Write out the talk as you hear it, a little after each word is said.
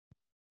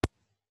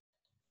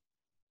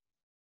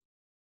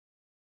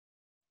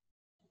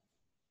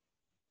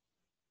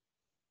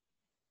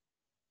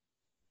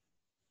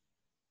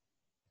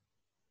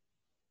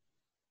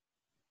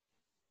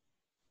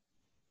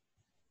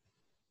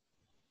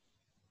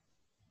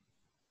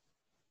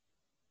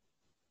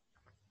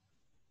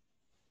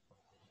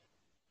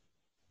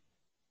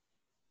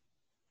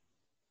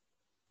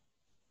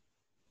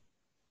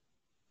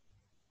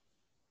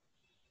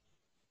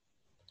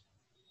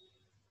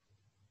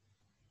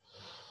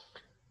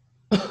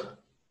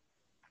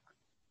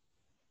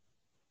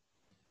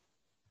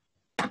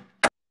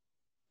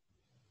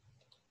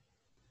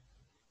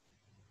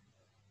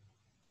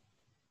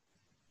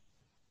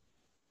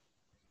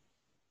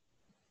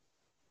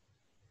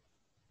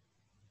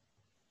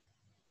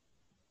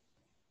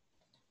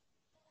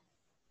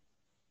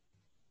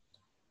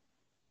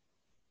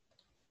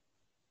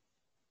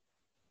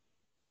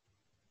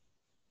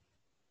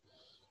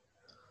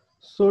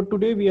So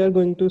today we are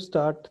going to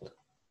start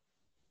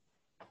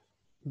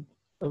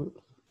a,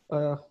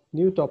 a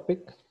new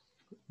topic,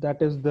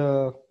 that is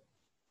the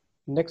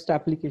next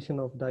application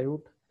of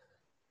diode,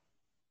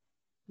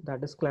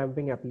 that is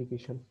clamping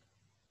application.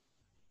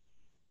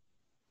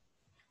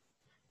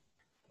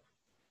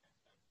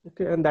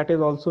 Okay, and that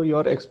is also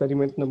your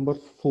experiment number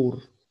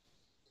 4.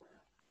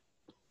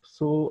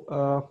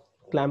 So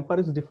clamper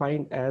is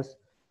defined as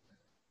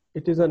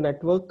it is a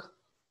network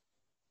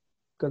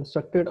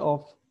constructed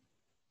of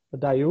a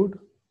diode,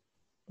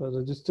 a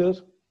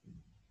resistor,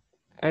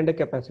 and a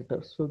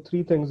capacitor. So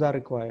 3 things are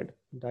required: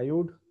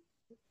 diode,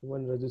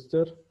 1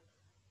 resistor,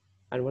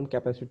 and 1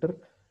 capacitor,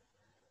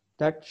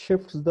 that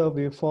shifts the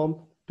waveform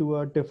to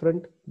a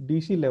different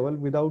DC level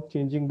without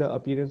changing the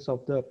appearance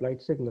of the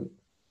applied signal.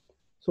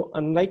 So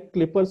unlike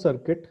clipper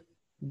circuit,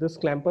 this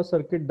clamper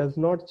circuit does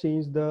not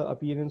change the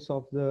appearance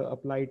of the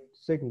applied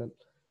signal.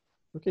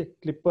 Okay,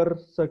 clipper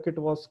circuit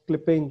was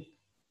clipping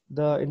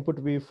the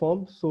input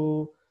waveform,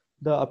 so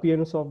the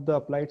appearance of the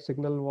applied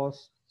signal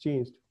was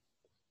changed.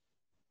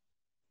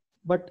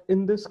 But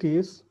in this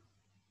case,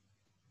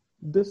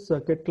 this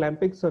circuit,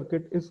 clamping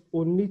circuit, is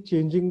only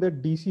changing the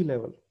DC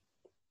level.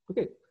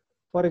 Okay,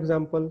 for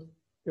example,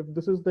 if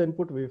this is the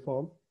input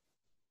waveform,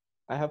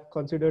 I have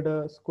considered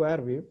a square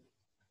wave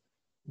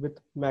with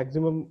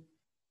maximum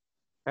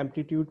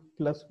amplitude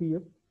plus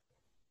Vm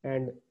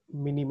and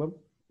minimum,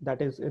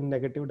 that is in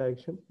negative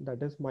direction,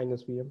 that is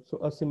minus Vm. So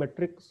a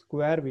symmetric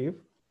square wave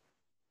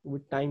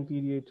with time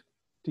period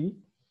t.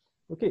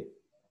 Okay,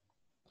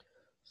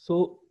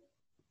 so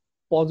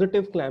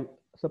positive clamp,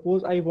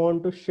 suppose I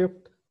want to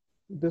shift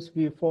this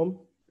waveform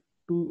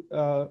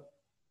to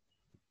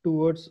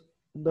towards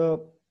the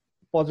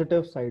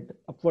positive side,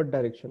 upward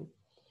direction.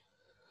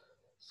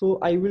 So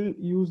I will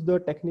use the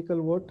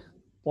technical word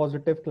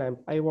positive clamp.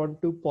 I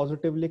want to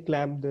positively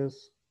clamp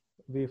this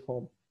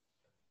waveform.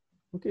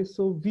 Okay,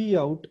 so V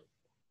out,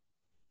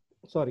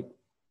 sorry,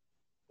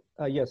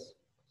 yes.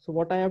 So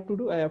what I have to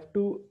do, I have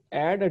to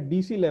add a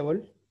DC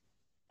level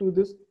to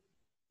this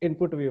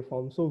input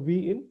waveform. So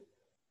V in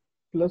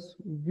plus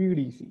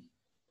VDC.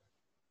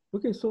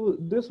 Okay, so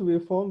this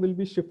waveform will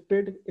be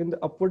shifted in the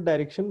upward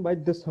direction by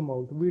this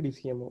amount,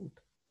 VDC amount.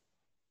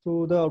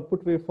 So the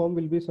output waveform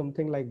will be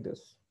something like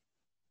this.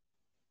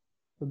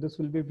 So this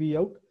will be V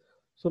out.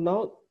 So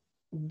now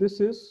this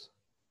is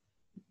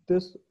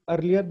this,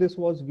 earlier this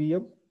was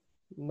Vm.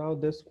 Now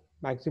this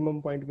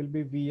maximum point will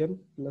be Vm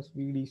plus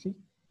VDC.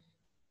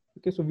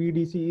 Okay, so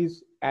VDC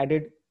is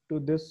added to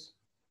this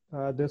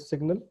this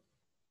signal,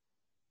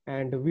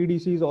 and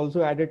VDC is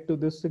also added to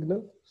this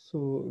signal.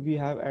 So we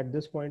have, at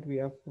this point, we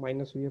have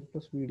minus Vm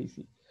plus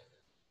VDC.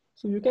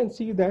 So you can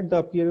see that the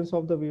appearance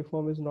of the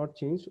waveform is not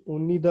changed,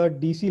 only the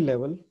DC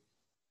level.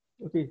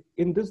 Okay,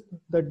 in this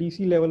the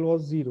DC level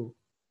was 0.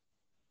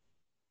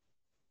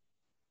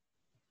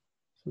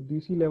 So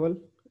DC level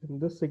in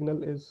this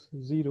signal is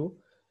 0.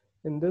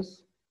 In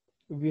this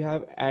we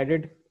have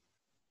added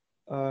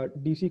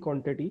DC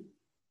quantity.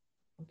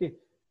 Okay,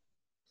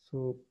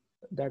 so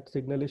that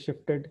signal is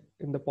shifted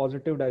in the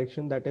positive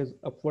direction, that is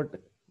upward,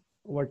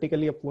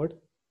 vertically upward,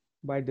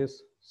 by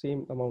this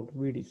same amount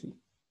VDC.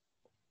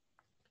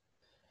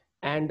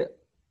 And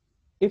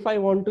if I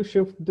want to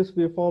shift this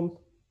waveform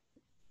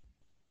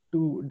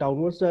to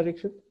downwards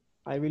direction,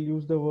 I will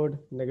use the word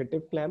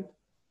negative clamp.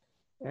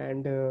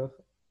 And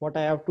what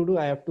I have to do,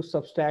 I have to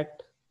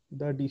subtract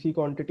the DC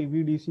quantity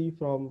VDC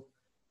from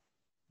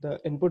the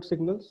input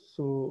signals.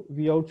 So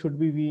V out should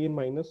be V in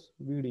minus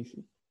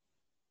VDC.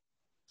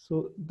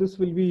 So this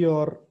will be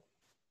your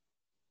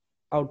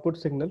output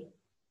signal.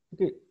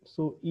 Okay,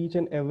 so each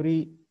and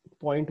every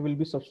point will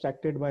be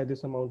subtracted by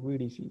this amount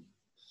VDC.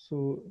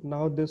 So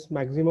now this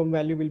maximum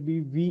value will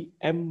be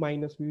Vm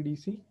minus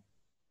VDC,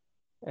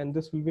 and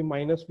this will be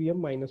minus Vm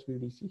minus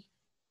VDC.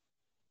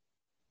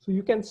 So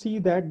you can see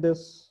that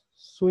this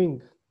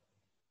swing,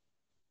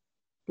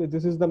 okay,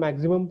 this is the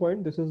maximum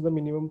point, this is the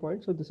minimum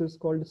point, so this is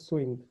called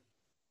swing.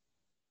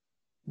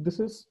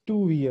 This is 2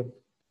 Vm.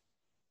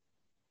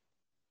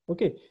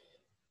 Okay,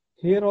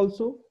 here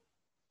also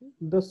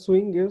the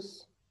swing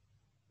is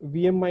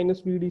Vm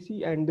minus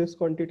VDC and this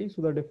quantity,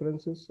 so the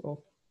difference is of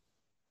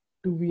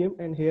 2 Vm,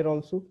 and here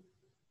also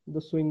the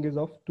swing is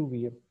of 2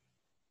 Vm.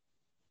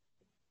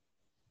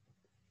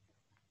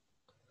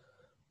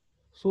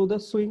 So the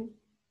swing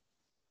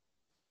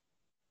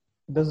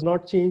does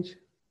not change,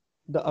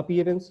 the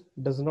appearance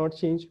does not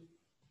change.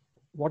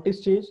 What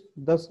is changed?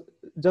 Thus,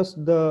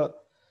 just the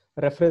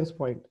reference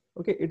point.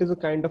 Okay, it is a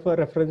kind of a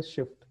reference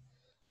shift.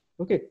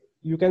 Okay,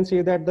 you can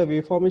say that the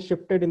waveform is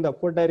shifted in the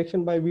upward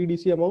direction by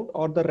VDC amount,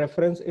 or the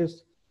reference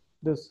is,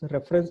 this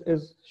reference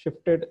is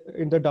shifted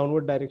in the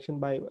downward direction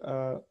by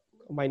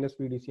minus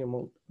VDC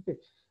amount. Okay,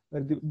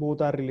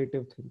 both are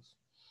relative things.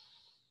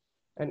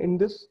 And in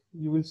this,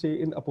 you will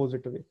say in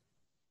opposite way.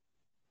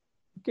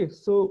 Okay,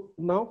 so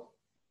now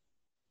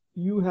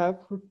you have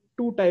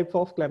 2 types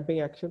of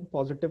clamping action,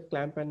 positive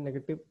clamp and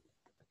negative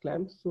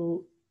clamp.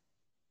 So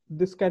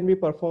this can be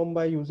performed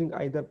by using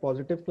either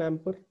positive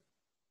clamper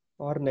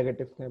or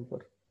negative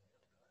clamper.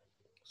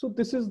 So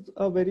this is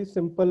a very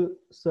simple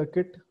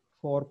circuit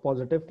for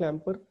positive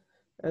clamper,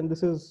 and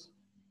this is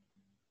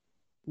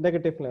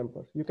negative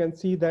clamper. You can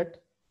see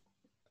that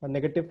a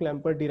negative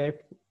clamper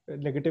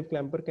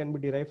can be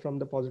derived from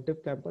the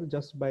positive clamper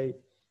just by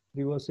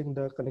reversing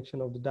the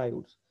connection of the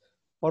diodes,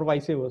 or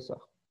vice versa.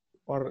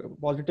 Or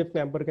positive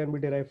clamper can be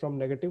derived from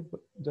negative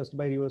just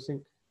by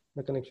reversing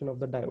the connection of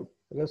the diode.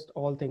 Rest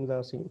all things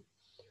are same.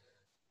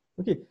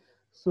 Okay,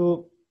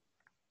 so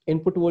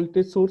input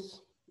voltage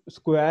source,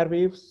 square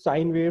wave,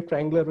 sine wave,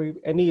 triangular wave,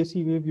 any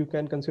AC wave, you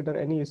can consider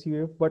any AC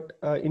wave, but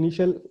at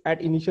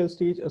initial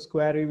stage, a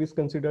square wave is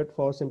considered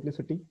for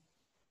simplicity.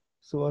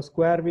 So a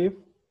square wave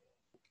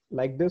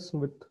like this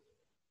with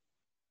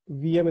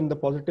Vm in the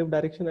positive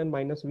direction and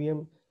minus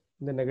Vm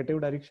in the negative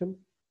direction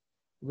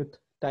with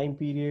time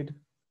period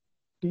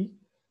T,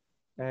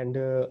 and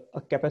a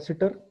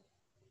capacitor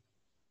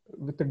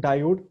with the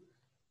diode.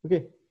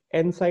 Okay,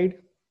 N side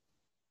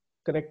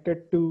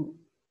connected to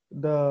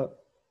the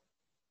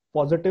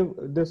positive,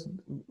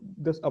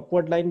 this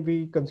upward line,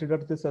 we consider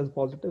this as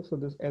positive, so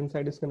this N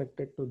side is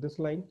connected to this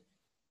line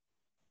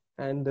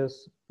and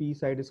this P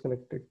side is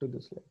connected to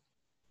this line,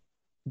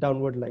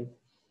 downward line.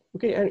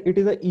 Okay, and it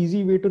is an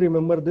easy way to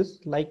remember this,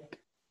 like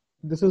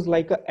this is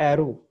like an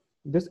arrow.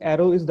 This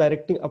arrow is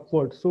directing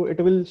upward, so it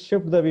will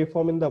shift the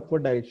waveform in the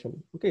upward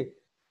direction. Okay,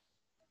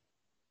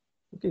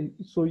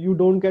 so you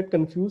don't get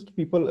confused.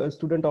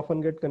 Student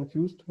often get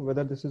confused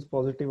whether this is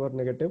positive or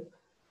negative.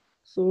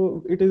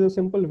 So it is a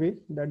simple way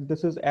that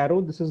this is arrow,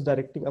 this is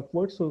directing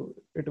upward, so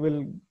it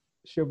will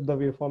shift the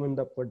waveform in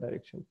the upward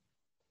direction.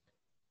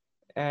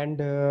 And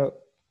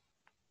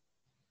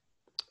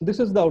this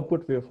is the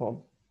output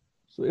waveform.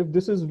 So if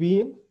this is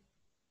Vin,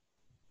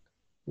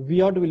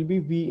 Vout will be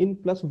Vin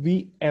plus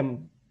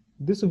Vm.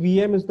 This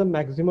Vm is the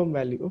maximum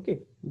value. Okay,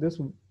 this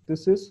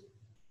is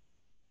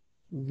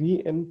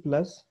Vn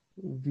plus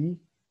Vm,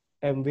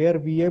 where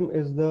Vm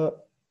is the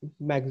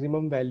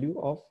maximum value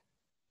of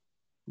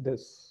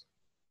this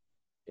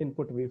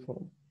input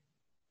waveform.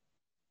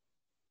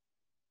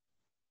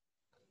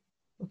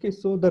 Okay,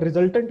 so the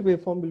resultant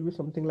waveform will be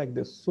something like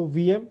this. So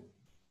Vm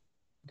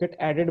get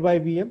added by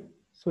Vm.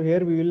 So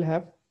here we will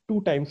have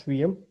 2 times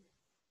Vm.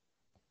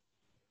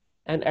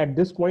 And at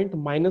this point,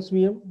 minus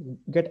Vm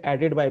get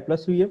added by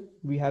plus Vm,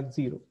 we have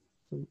 0.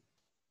 So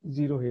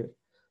 0 here.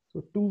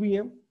 So 2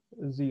 Vm,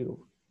 0.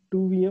 2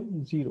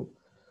 Vm, 0.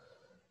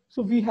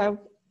 So we have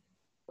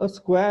a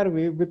square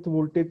wave with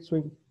voltage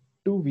swing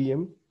 2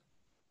 Vm.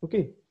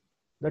 Okay.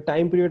 The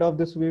time period of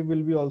this wave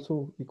will be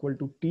also equal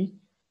to T.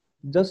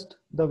 Just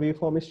the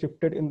waveform is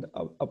shifted in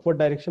the upward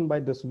direction by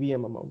this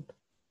Vm amount.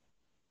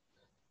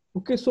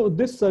 Okay, so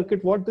this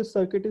circuit, what this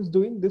circuit is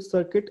doing, this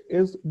circuit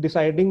is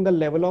deciding the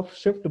level of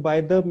shift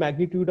by the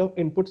magnitude of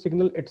input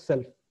signal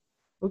itself.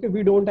 Okay,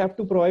 we don't have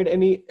to provide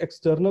any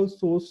external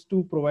source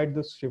to provide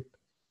this shift.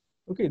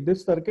 Okay,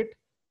 this circuit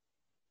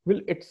will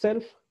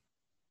itself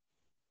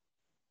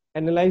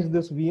analyze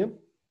this Vm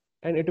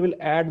and it will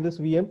add this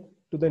Vm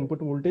to the input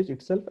voltage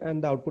itself,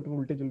 and the output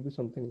voltage will be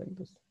something like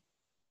this.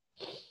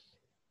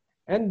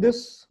 And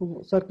this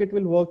circuit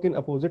will work in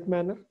opposite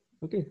manner.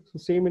 Okay, so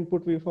same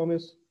input waveform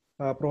is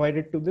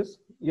provided to this.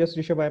 Yes,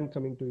 Rishabh, I am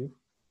coming to you.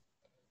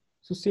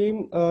 So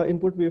same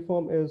input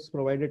waveform is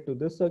provided to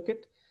this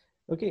circuit.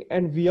 Okay,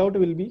 and Vout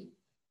will be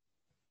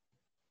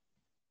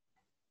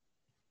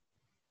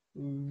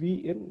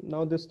Vin.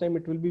 Now this time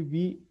it will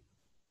be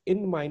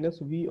Vin minus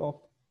V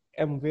of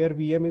M, where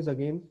Vm is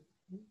again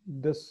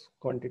this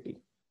quantity.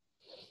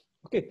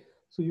 Okay,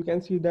 so you can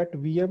see that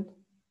Vm,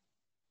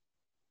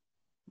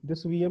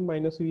 this Vm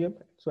minus Vm.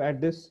 So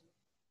at this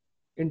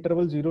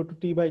interval 0 to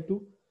T by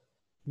 2,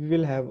 we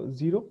will have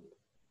 0.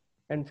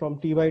 And from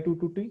T by 2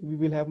 to T, we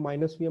will have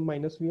minus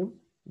Vm.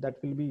 That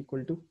will be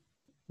equal to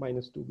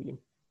minus 2 Vm.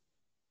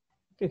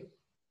 Okay.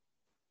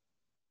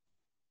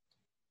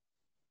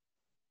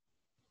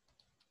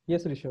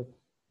 Yes, Rishabh.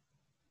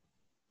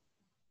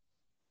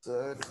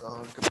 Sir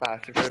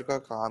capacitor का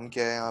काम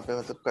क्या है यहाँ पे,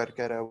 मतलब कर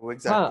क्या रहा है वो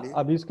एग्जैक्टली? हाँ,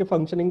 अभी इसके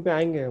फंक्शनिंग पे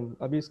आएंगे हम.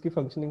 अभी इसकी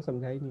फंक्शनिंग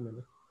समझाई नहीं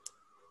मैंने.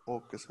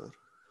 Okay sir.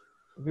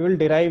 We will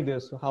derive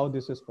this, how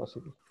this is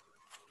possible.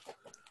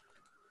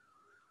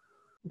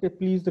 Okay,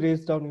 please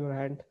raise down your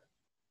hand.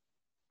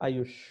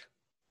 Ayush.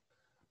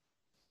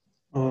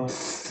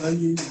 Sir,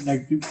 ये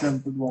negative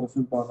clamper वाला से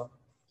उतारा.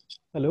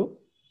 Hello.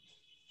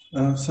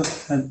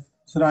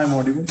 Sir, I am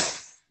audible.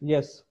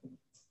 Yes.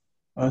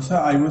 Sir,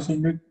 I was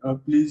saying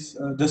that please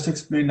just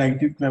explain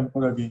negative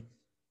clamper again.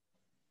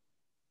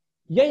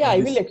 Yeah, I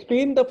will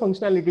explain the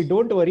functionality.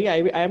 Don't worry.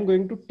 I am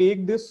going to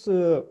take this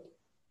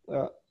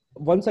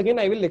once again.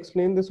 I will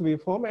explain this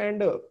waveform,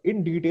 and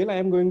in detail I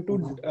am going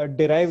to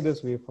derive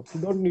this waveform.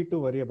 You don't need to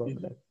worry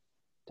about that.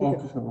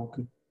 Okay, sir.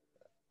 Okay.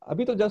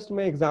 अभी तो just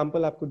मैं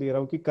example आपको दे रहा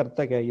हूँ कि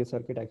करता क्या है ये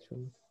सर्किट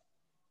एक्चुअली.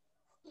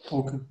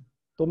 ओके.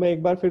 तो मैं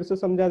एक बार फिर से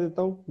समझा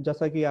देता हूँ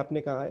जैसा कि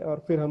आपने कहा है,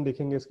 और फिर हम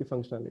देखेंगे इसकी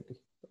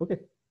functionality. Okay.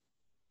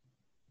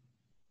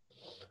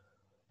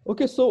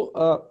 Okay, so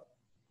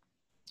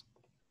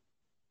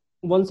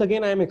once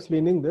again I am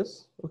explaining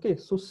this. Okay,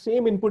 so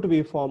same input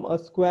waveform, a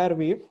square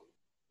wave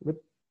with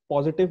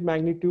positive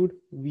magnitude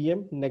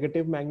Vm,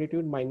 negative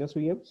magnitude minus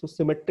Vm. So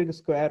symmetric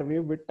square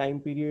wave with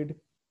time period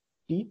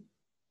T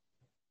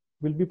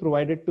will be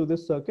provided to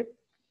this circuit.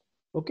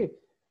 Okay.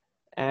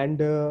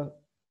 And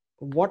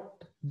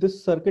what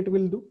this circuit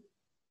will do,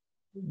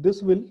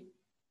 this will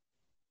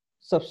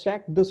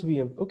subtract this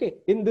Vm. Okay.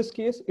 In this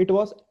case, it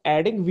was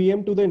adding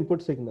Vm to the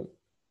input signal.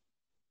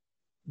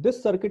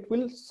 This circuit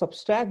will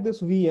subtract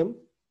this Vm.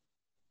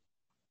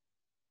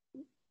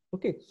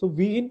 Okay. So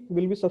Vin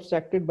will be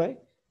subtracted by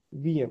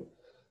Vm.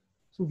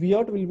 So V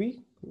out will be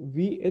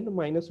Vin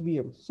minus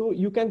Vm. So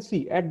you can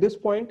see at this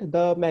point,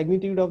 the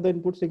magnitude of the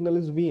input signal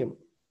is Vm.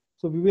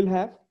 So we will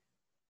have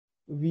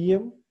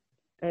Vm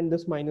and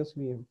this minus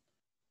Vm.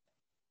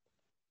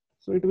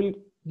 So it will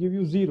give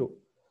you 0.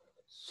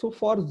 So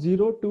for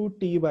 0 to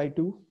T by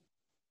 2,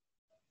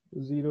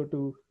 0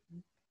 to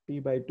T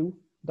by 2,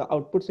 the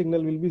output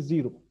signal will be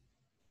 0.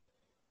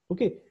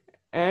 Okay.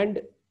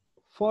 And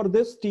for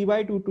this T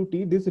by 2 to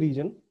T, this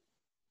region,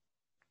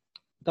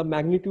 the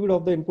magnitude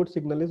of the input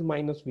signal is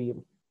minus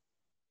Vm.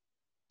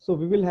 So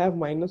we will have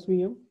minus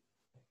Vm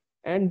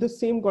and this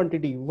same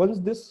quantity. Once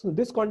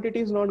this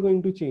quantity is not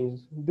going to change,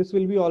 this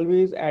will be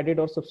always added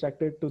or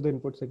subtracted to the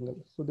input signal.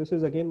 So this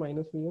is again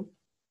minus Vm.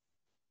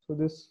 So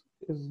this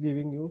is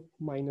giving you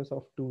minus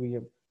of 2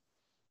 Vm.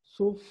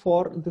 So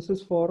this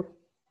is for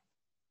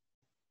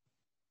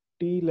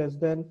T less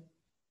than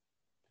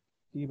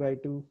T by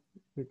 2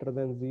 greater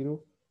than 0.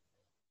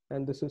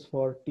 And this is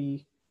for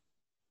T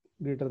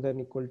greater than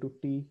equal to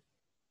T,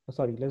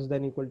 less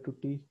than equal to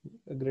T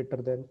greater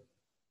than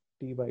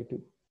T by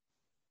 2.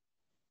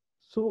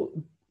 So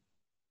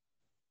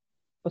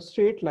a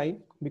straight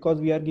line, because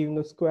we are giving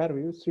a square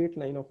wave, straight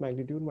line of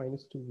magnitude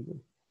minus 2 Vm.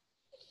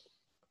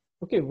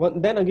 Okay,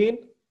 then again,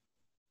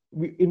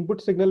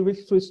 input signal will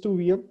switch to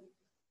Vm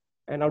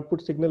and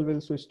output signal will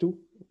switch to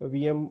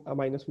Vm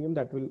minus Vm,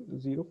 that will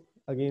 0.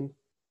 Again,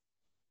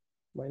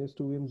 minus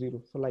 2 Vm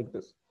 0. So like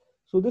this.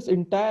 So this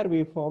entire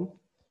waveform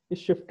is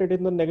shifted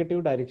in the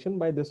negative direction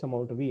by this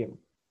amount Vm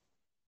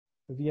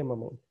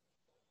amount.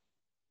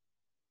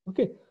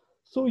 Okay,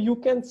 so you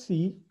can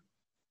see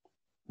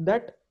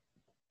that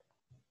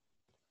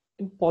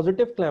in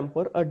positive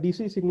clamper, a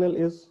DC signal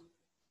is,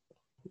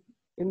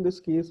 in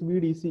this case,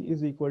 VDC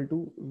is equal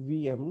to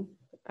Vm,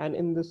 and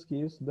in this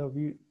case,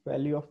 the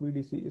value of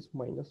VDC is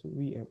minus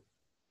Vm.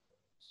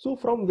 So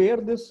from where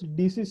this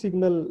DC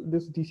signal,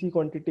 this DC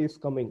quantity is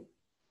coming?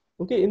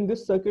 Okay, in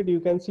this circuit, you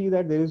can see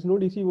that there is no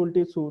DC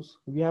voltage source.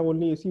 We have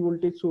only AC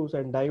voltage source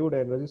and diode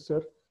and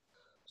resistor.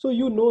 So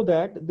you know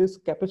that this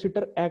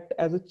capacitor acts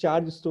as a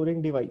charge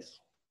storing device.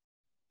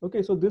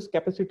 Okay, so this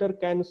capacitor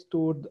can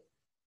store the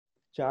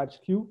charge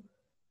Q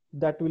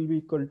that will be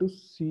equal to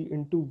C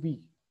into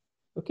V.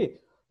 Okay,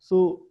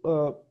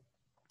 so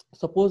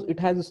suppose it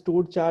has a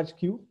stored charge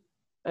Q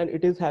and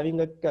it is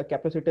having a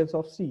capacitance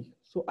of C.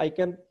 So I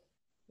can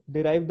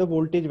derive the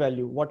voltage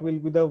value. What will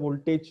be the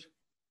voltage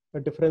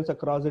difference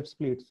across its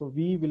plate? So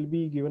V will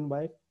be given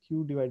by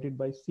Q divided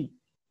by C.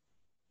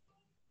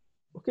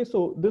 Okay,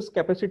 so this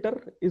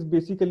capacitor is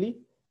basically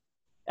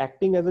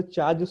acting as a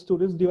charge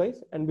storage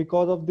device, and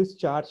because of this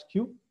charge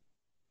Q,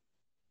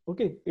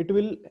 okay, it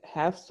will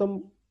have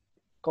some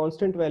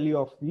constant value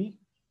of V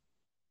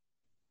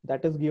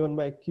that is given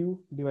by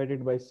Q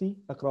divided by C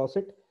across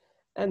it,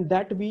 and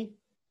that V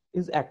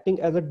is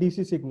acting as a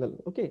DC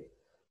signal. Okay,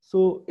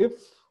 so if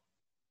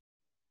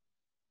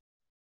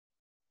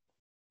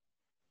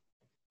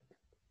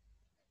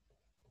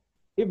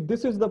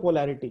this is the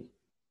polarity,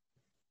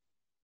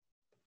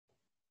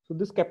 so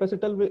this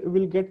capacitor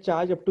will get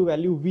charge up to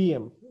value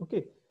Vm.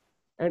 Okay,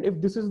 and if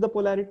this is the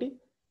polarity,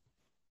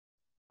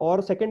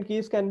 or second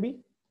case can be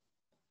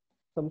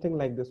something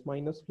like this,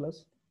 minus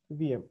plus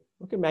Vm.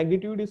 Okay,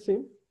 magnitude is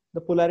same,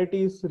 the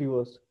polarity is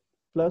reversed,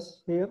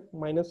 plus here,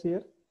 minus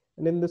here,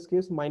 and in this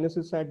case, minus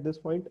is at this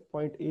point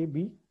A,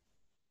 B,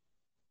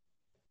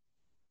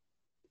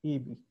 A,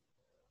 B.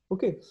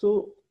 Okay,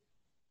 so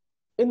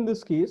in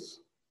this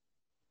case,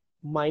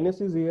 minus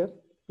is here,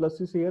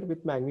 plus is here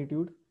with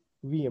magnitude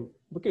Vm.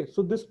 Okay,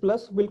 so this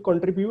plus will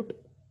contribute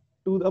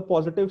to the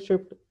positive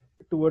shift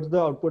towards the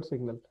output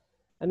signal.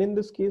 And in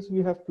this case,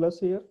 we have plus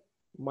here,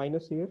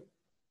 minus here,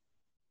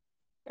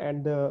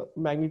 and the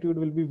magnitude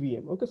will be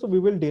Vm. Okay, so we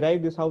will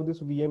derive this, how this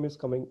Vm is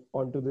coming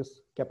onto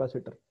this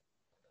capacitor.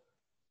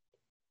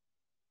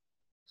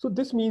 So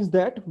this means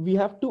that we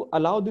have to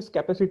allow this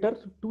capacitor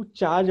to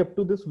charge up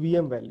to this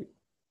Vm value.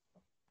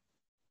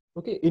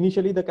 Okay,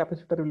 initially the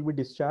capacitor will be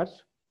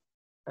discharged,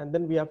 and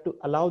then we have to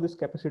allow this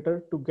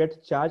capacitor to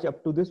get charge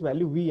up to this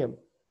value Vm.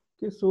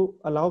 Okay, so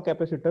allow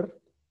capacitor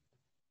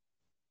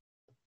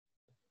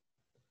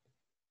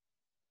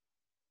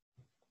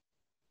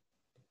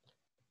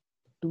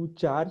to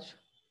charge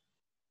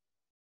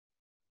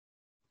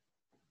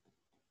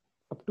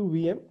up to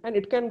Vm, and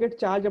it can get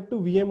charge up to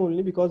Vm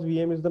only because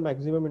Vm is the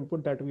maximum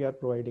input that we are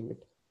providing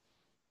it.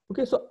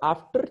 Okay, so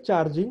after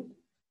charging,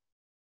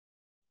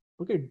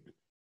 okay,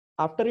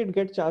 after it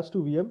gets charged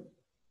to Vm,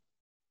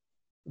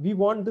 we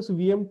want this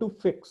Vm to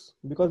fix,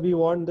 because we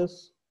want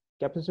this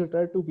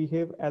capacitor to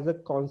behave as a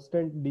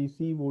constant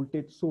DC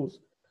voltage source.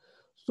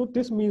 So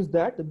this means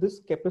that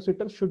this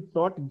capacitor should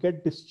not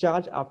get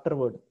discharged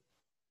afterward.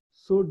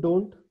 So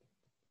don't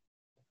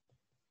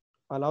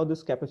allow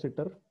this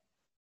capacitor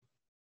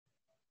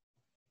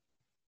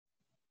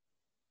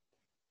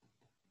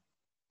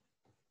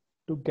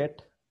to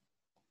get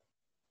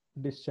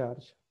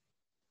discharged.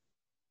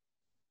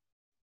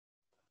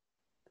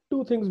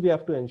 Two things we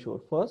have to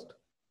ensure. First,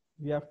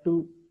 we have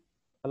to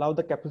allow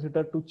the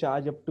capacitor to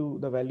charge up to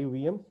the value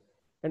Vm,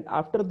 and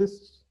after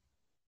this,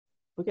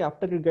 okay,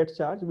 after it gets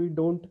charged, we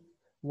don't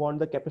want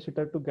the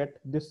capacitor to get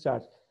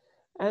discharged.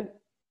 And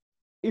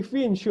if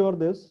we ensure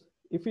this,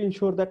 if we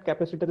ensure that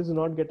capacitor is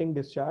not getting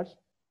discharged,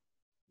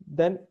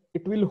 then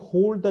it will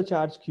hold the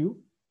charge Q.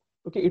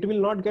 Okay, it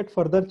will not get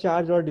further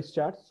charge or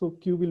discharge, so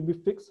Q will be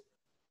fixed.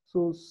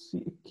 So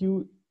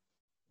Q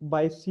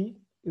by C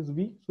is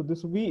V, so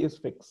this V is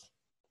fixed.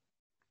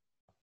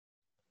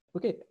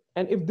 Okay,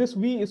 and if this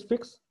V is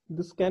fixed,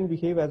 this can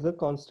behave as a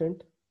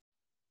constant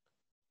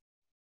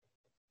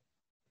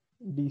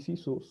DC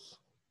source.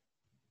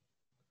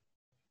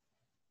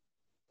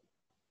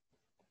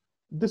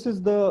 This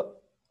is the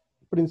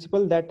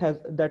principle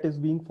that is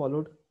being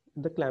followed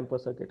in the clamper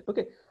circuit.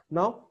 Okay,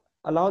 now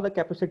allow the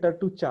capacitor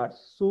to charge.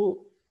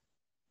 So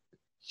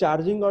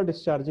charging or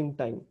discharging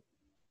time.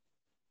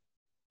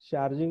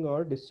 Charging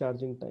or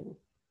discharging time.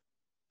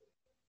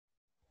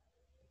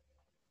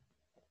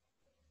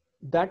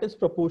 That is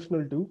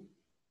proportional to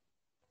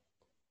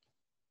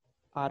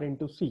R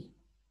into C.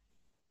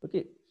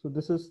 Okay, so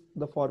this is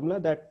the formula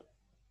that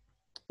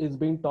is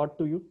being taught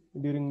to you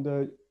during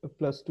the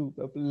 +2,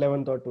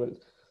 11th or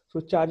 12th. So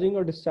charging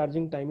or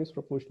discharging time is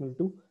proportional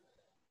to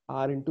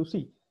R into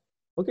C.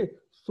 Okay,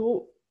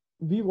 so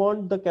we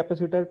want the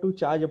capacitor to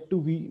charge up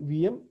to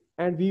Vm,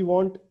 and we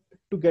want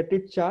to get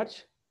it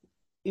charged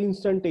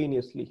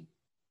instantaneously.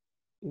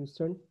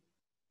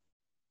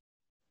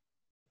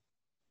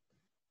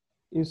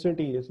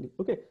 Instantaneously.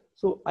 Okay,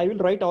 so I will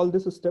write all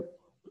this step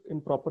in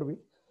proper way.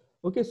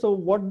 Okay, so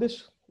what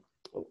this,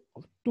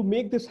 to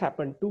make this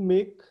happen,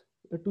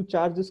 to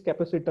charge this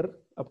capacitor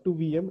up to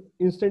Vm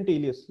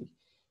instantaneously.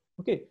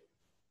 Okay,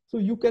 so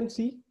you can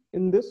see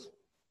in this,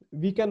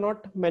 we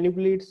cannot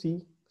manipulate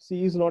C.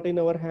 C is not in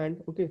our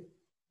hand. Okay,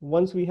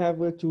 once we have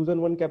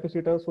chosen one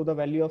capacitor, so the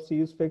value of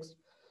C is fixed.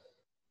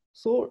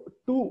 So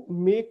to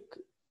make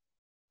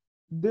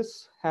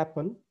this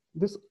happen,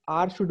 this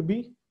R should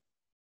be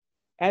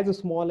as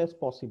small as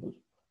possible.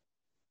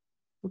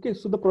 Okay,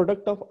 so the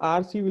product of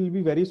RC will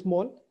be very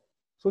small.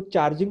 So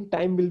charging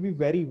time will be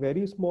very,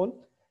 very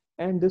small,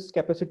 and this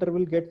capacitor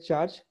will get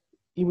charged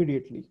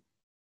immediately.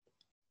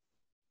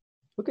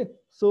 Okay,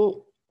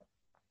 so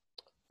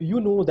you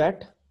know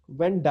that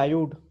when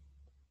diode,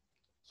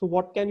 so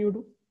what can you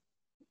do?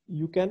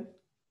 You can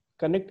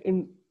connect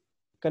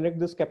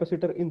this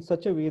capacitor in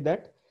such a way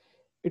that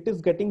it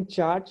is getting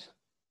charged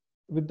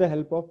with the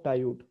help of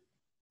diode.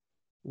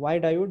 Why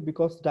diode?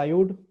 Because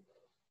diode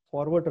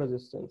forward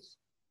resistance.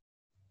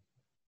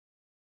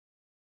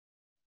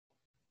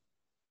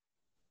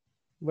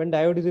 When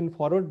diode is in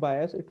forward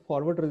bias, its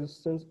forward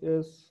resistance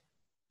is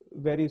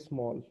very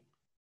small.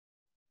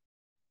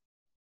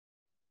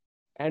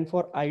 And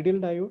for ideal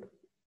diode,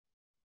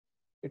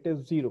 it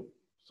is 0.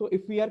 So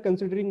if we are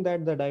considering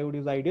that the diode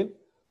is ideal,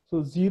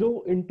 so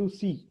 0 into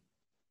C,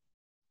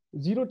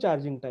 0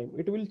 charging time,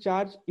 it will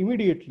charge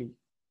immediately.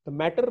 The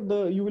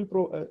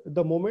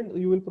moment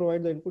you will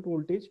provide the input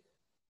voltage,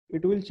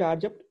 it will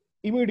charge up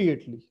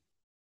immediately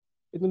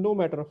in no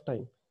matter of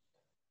time.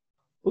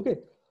 Okay,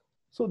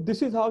 so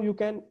this is how you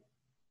can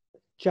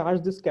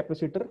charge this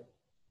capacitor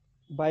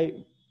by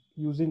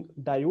using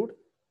diode.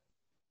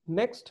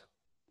 Next,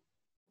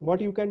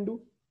 what you can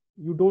do,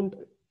 you don't,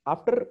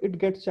 after it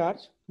gets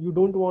charged, you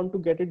don't want to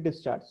get it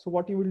discharged. So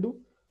what you will do,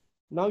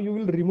 now you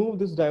will remove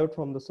this diode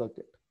from the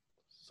circuit.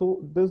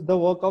 So the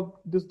work of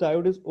this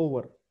diode is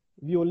over.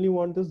 We only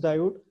want this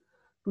diode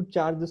to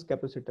charge this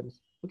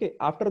capacitance. Okay,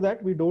 after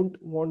that, we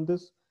don't want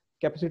this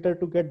capacitor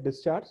to get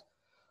discharged.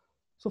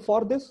 So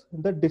for this,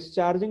 the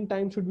discharging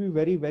time should be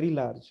very, very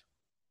large.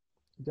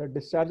 The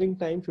discharging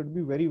time should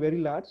be very, very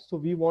large. So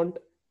we want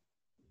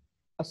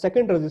a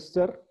second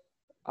resistor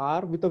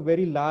R with a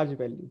very large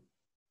value.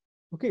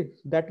 Okay,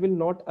 that will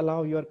not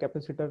allow your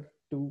capacitor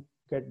to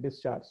get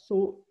discharged.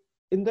 So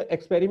in the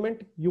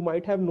experiment, you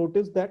might have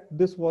noticed that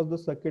this was the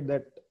circuit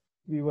that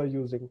we were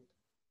using,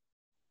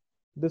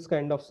 this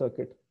kind of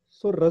circuit.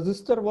 So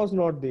resistor was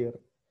not there.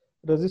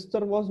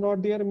 Resistor was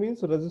not there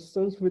means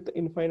resistance with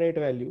infinite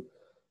value.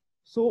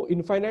 So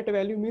infinite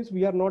value means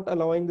we are not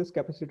allowing this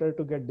capacitor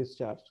to get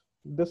discharged.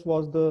 This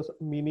was the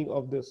meaning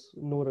of this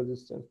no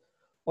resistance.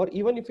 Or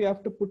even if you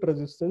have to put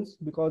resistance,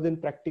 because in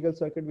practical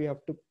circuit we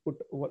have to put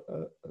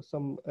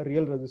some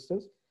real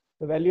resistance,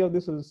 the value of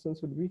this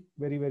resistance will be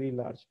very, very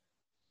large.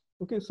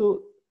 Okay,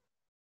 so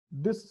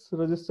this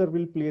resistor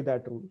will play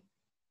that role.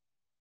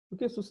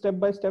 Okay, so step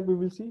by step we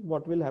will see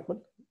what will happen.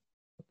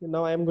 Okay,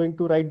 now I am going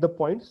to write the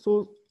points.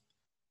 So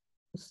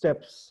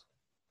steps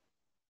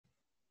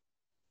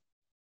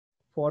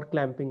for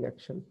clamping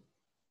action.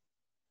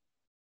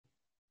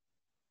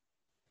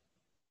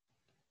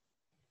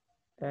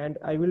 and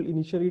I will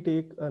initially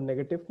take a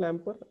negative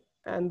clamper,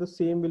 and the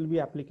same will be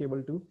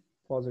applicable to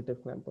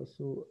positive clamper.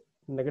 So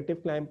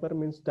negative clamper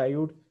means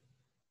diode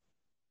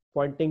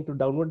pointing to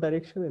downward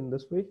direction in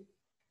this way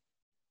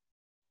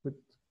with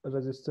a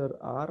resistor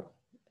R,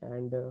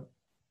 and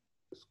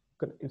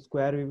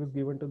square wave is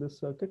given to this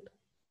circuit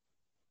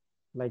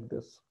like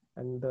this,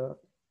 and the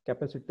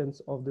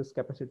capacitance of this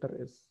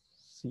capacitor is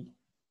C,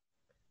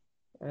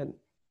 and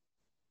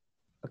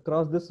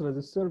across this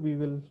resistor we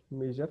will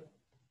measure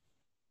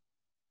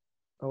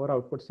our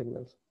output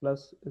signals.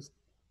 Plus is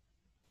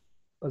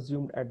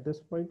assumed at this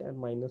point and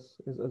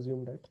minus is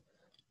assumed at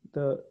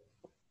the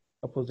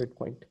opposite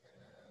point.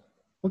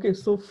 Okay,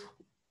 so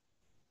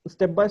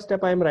step by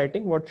step I am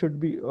writing what is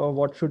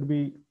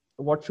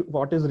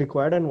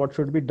required and what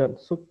should be done.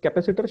 So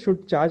capacitor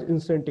should charge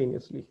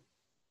instantaneously.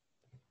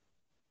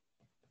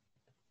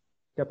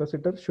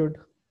 Capacitor should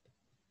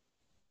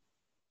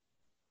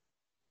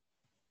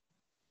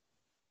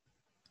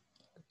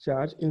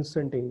charge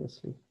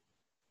instantaneously.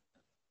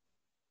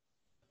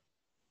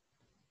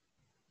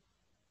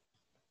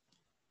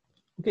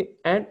 Okay,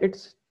 and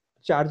its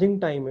charging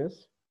time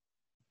is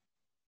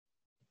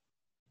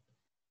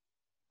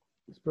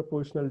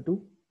proportional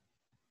to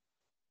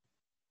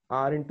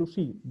R into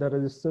C, the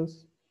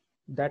resistance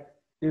that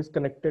is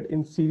connected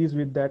in series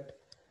with that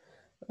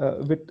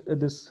with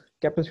this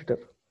capacitor.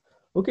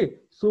 Okay,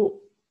 so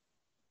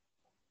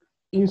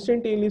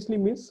instantaneously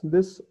means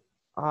this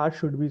R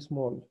should be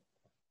small.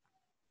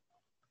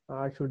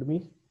 R should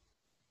be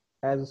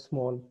as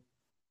small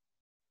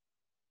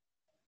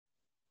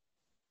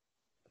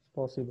as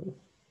possible.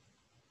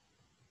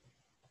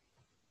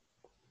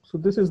 So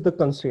this is the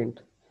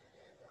constraint.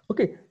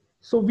 Okay,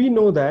 so we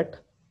know that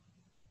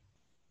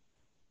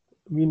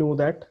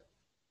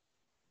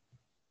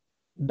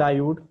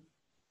diode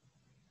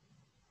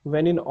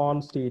when in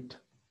on state,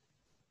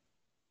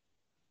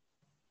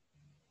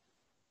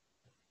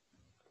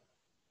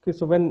 okay,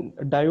 so when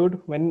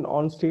diode when in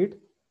on state,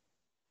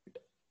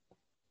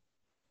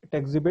 it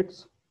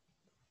exhibits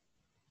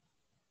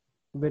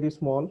very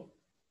small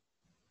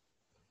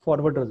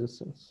forward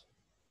resistance.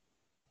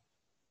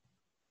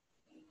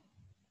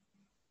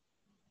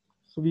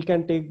 So we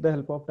can take the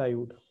help of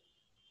diode.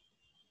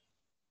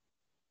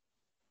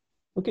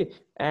 Okay,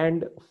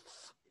 and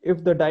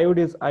if the diode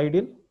is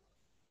ideal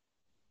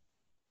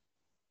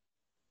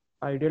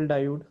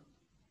diode,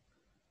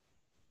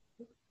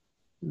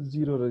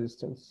 zero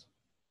resistance.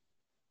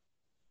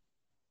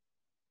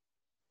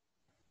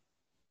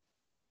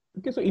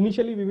 Okay, so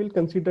initially we will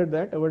consider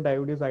that our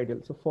diode is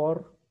ideal. So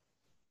for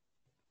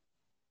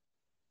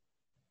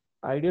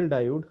ideal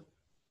diode,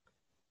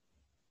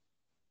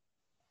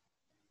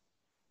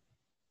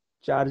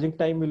 charging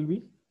time will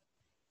be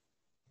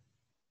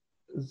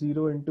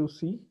 0 into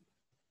C,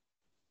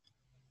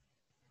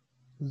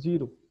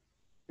 0.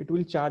 It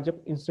will charge up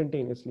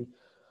instantaneously.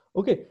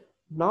 Okay,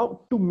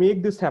 now to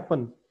make this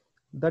happen,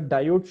 the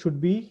diode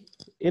should be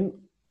in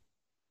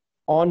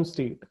on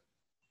state.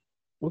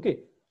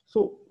 Okay,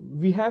 so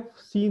we have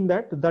seen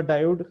that the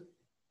diode,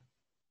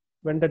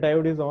 when the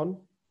diode is on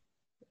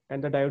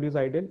and the diode is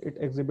ideal, it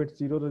exhibits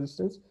zero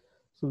resistance.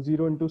 So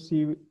 0 into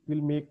C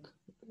will make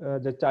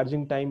the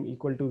charging time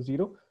equal to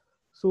 0.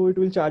 So it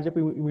will charge up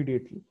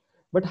immediately.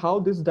 But how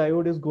this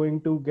diode is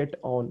going to get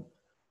on?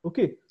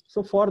 Okay,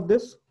 so for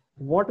this,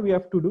 what we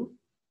have to do,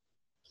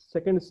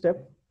 second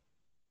step,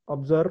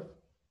 observe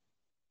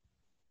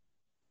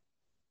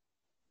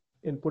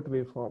input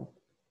waveform.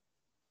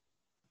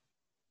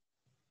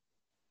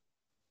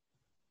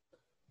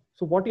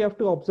 So what you have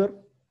to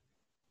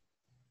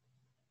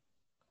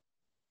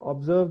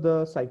observe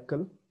the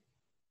cycle,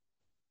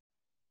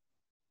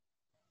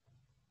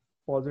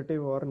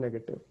 positive or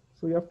negative.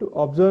 So you have to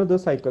observe the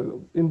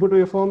cycle. Input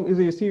waveform is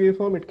AC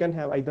waveform. It can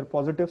have either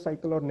positive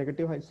cycle or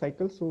negative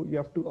cycle. So you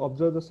have to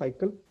observe the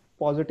cycle,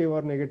 positive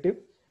or negative.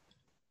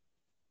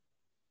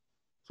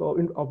 So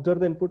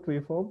observe the input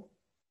waveform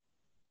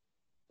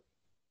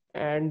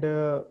and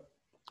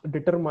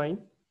determine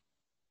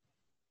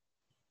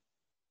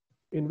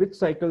in which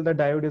cycle the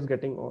diode is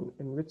getting on,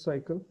 in which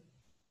cycle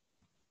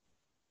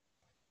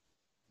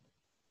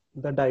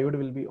the diode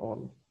will be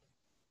on.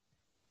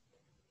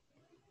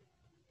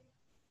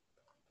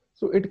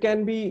 So it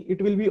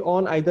will be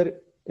on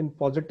either in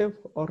positive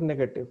or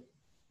negative.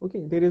 Okay,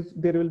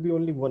 there will be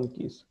only one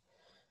case.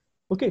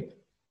 Okay,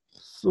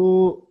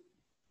 so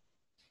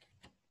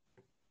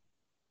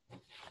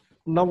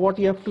now what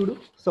you have to do,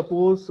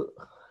 suppose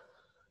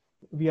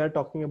we are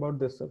talking about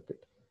this circuit.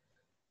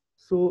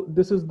 So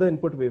this is the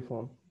input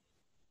waveform.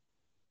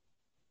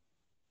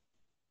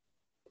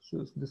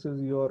 So this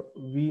is your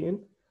V in,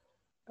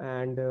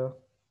 and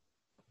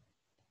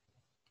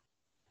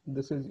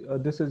this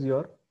is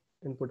your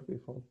input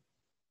waveform,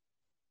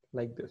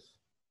 like this.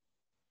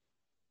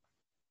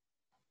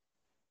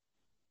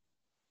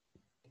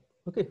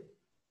 Okay.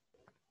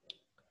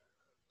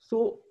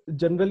 So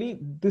generally,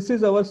 this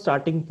is our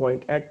starting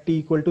point at t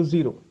equal to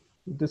 0.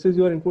 This is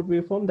your input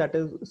waveform that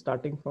is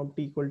starting from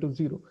t equal to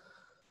 0.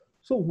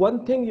 So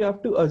one thing you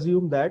have to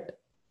assume that,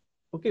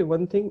 okay,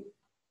 one thing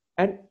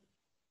And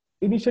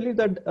initially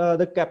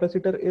the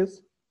capacitor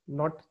is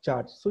not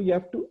charged. So you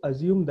have to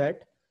assume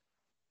that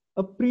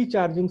a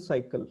pre-charging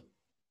cycle,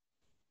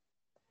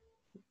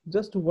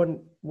 just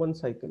one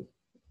cycle.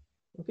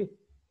 Okay.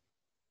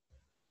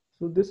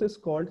 So this is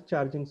called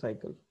charging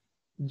cycle.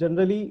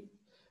 Generally,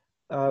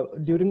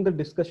 during the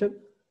discussion,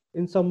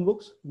 in some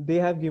books, they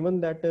have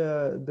given that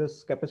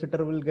this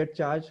capacitor will get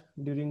charged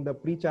during the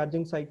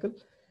pre-charging cycle,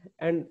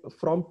 and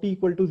from t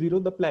equal to 0,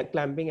 the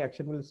clamping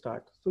action will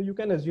start. So you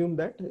can assume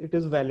that it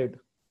is valid.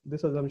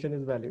 This assumption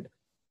is valid.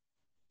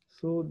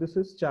 So this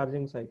is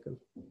charging cycle.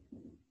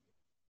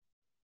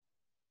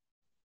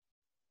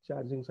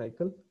 Charging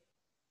cycle.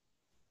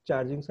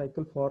 Charging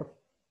cycle for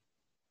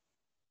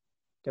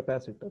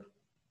capacitor.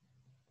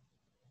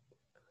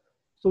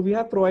 So we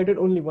have provided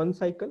only one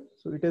cycle.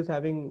 So it is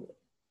having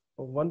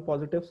one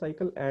positive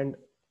cycle and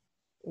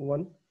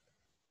one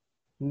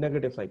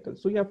negative cycle.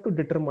 So you have to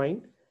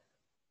determine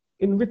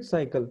in which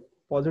cycle,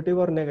 positive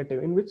or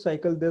negative, in which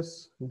cycle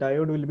this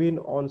diode will be in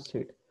on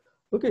state.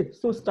 Okay,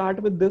 so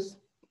start with this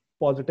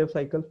positive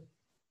cycle.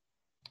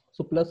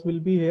 So plus will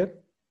be here.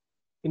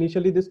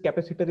 Initially this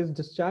capacitor is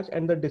discharged,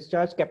 and the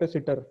discharge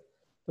capacitor,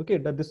 okay,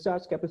 the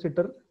discharge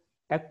capacitor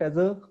act as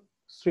a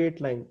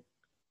straight line.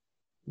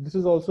 This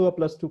is also a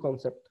 +2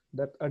 concept,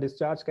 that a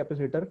discharge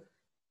capacitor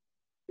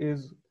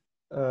is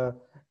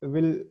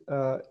will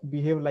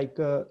behave like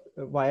a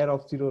wire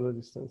of zero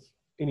resistance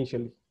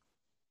initially.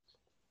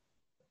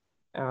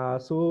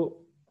 So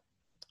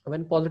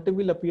when positive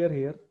will appear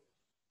here,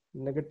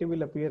 negative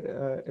will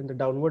appear in the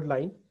downward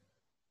line,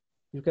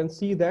 you can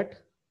see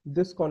that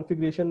this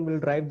configuration will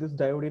drive this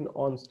diode in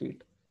on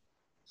state.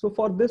 So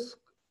for this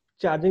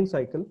charging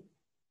cycle,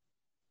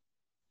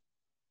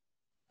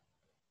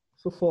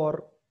 so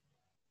for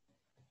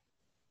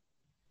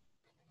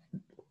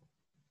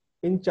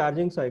in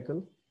charging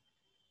cycle,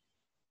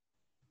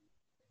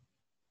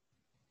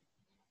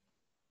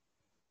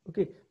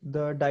 okay,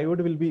 the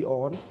diode will be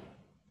on.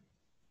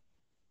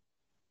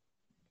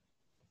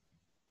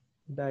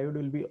 Diode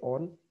will be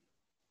on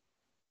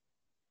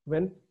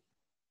when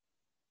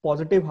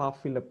positive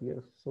half will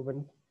appear. So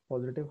when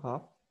positive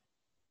half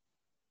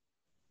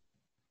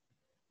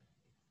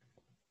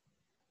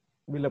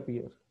will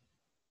appear.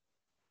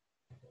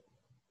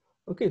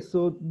 Okay,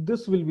 so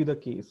this will be the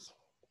case.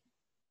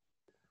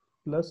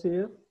 Plus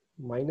here,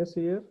 minus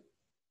here.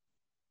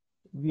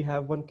 We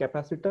have one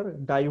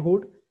capacitor.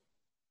 Diode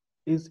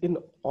is in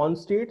on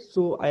state.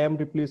 So I am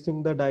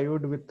replacing the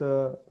diode with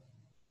a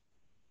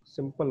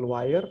simple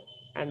wire,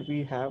 and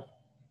we have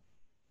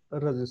a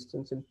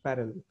resistance in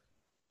parallel.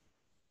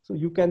 So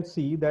you can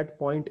see that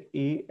point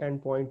A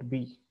and point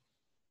B.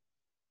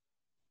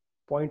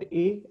 Point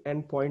A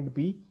and point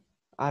B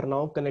are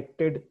now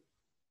connected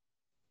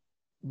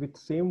with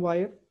same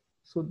wire.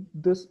 So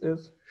this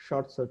is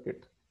short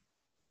circuit.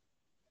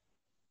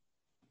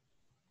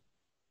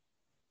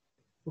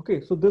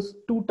 Okay, so this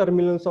two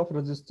terminals of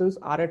resistance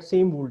are at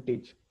same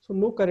voltage. So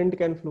no current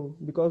can flow,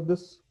 because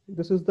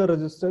this is the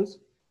resistance.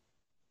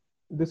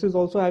 This is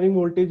also having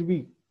voltage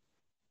V.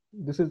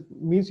 This is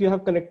means you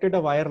have connected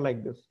a wire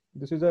like this.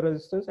 This is a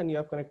resistance, and you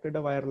have connected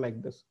a wire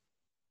like this.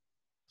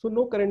 So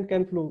no current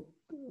can flow.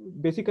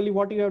 Basically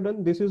what you have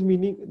done, this is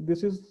meaning,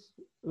 this is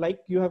like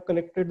you have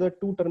connected the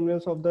two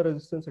terminals of the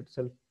resistance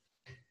itself.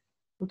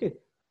 Okay,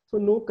 so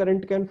no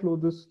current can flow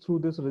this through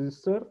this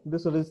resistor.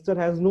 This resistor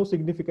has no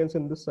significance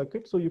in this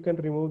circuit, so you can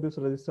remove this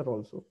resistor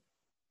also.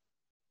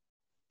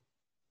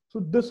 So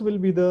this will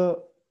be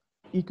the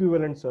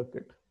equivalent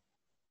circuit.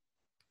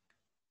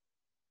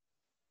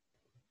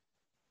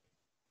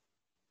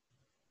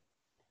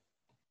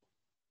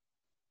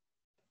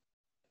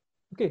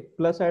 Okay,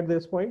 plus at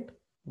this point,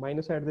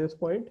 minus at this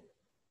point,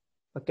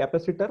 a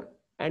capacitor,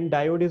 and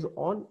diode is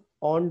on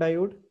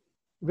diode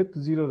with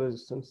zero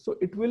resistance. So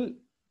it will,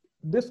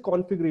 this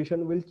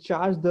configuration will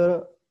charge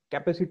the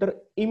capacitor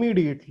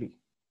immediately.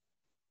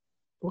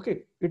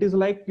 Okay, it is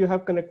like you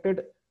have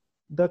connected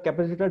the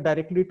capacitor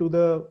directly to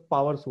the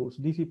power source,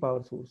 DC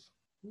power source,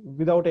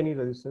 without any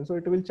resistance. So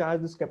it will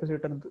charge this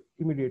capacitor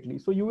immediately.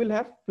 So you will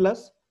have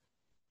plus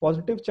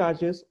positive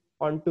charges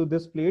onto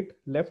this plate,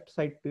 left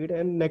side plate,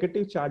 and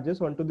negative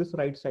charges onto this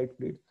right side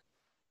plate.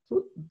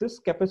 So this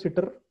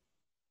capacitor,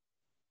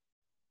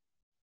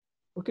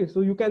 okay,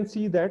 so you can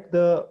see that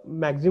the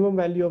maximum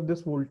value of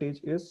this voltage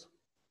is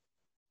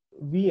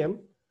Vm.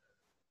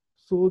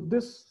 So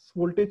this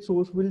voltage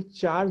source will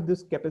charge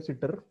this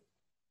capacitor.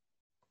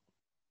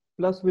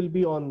 Plus will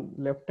be on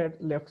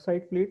left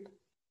side plate,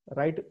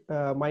 right,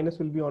 minus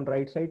will be on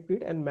right side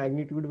plate, and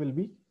magnitude will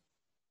be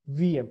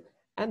Vm.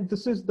 And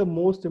this is the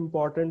most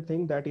important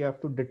thing that you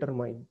have to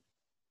determine,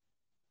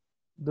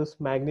 this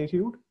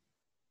magnitude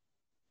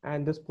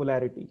and this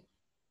polarity,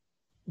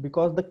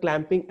 because the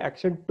clamping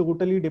action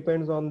totally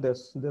depends on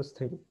this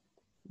thing.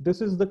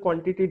 This is the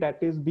quantity that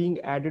is being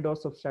added or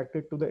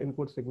subtracted to the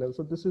input signal.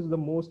 So this is the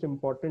most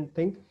important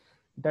thing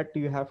that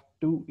you have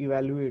to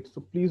evaluate.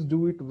 So please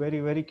do it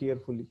very, very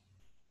carefully.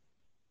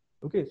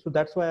 Okay, so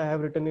that's why I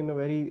have written in a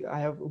very, I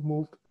have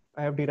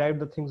derived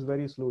the things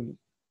very slowly.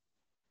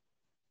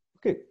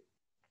 Okay,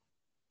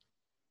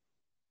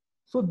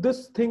 So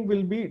this thing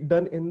will be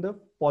done in the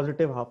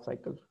positive half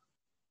cycle.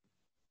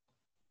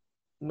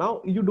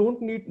 Now you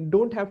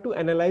don't have to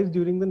analyze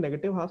during the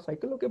negative half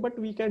cycle, okay, but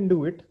we can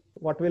do it.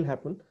 What will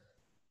happen?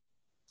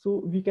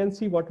 So we can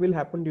see what will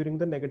happen during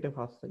the negative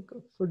half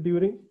cycle. So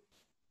during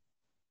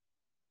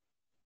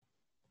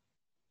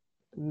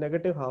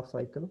negative half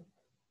cycle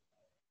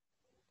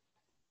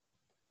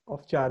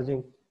of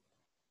charging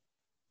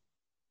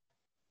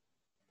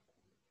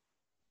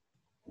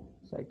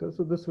cycle,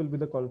 so this will be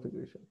the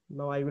configuration.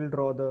 Now I will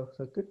draw the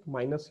circuit,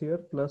 minus here,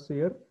 plus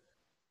here.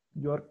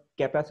 Your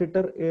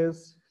capacitor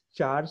is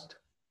charged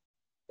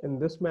in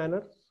this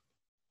manner,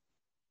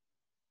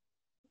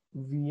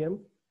 VM,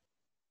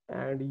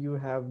 and you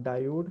have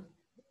diode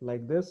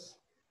like this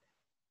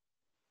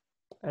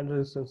and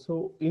resistance.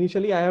 So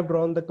initially I have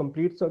drawn the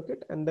complete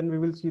circuit, and then we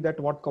will see that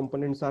what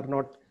components are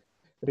not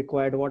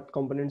required, what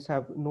components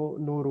have no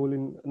role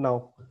in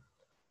now.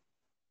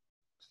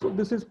 So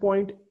this is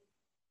point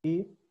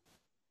A,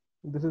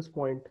 this is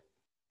point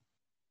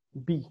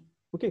B.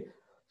 Okay,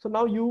 so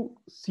now you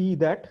see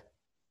that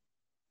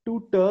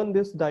to turn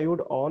this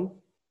diode on,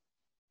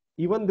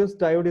 even this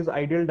diode is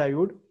ideal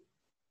diode,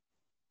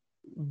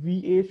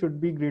 VA should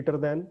be greater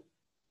than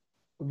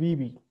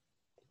VB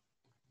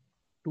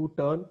to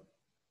turn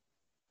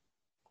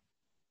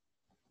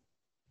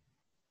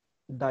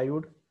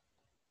diode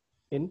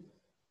in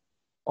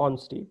on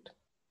state.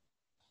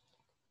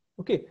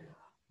 Okay,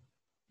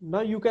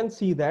 now you can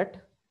see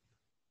that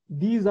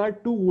these are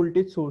two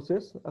voltage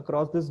sources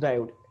across this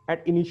diode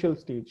at initial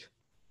stage.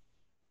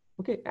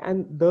 Okay,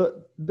 and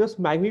this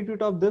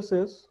magnitude of this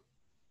is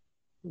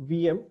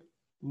VM,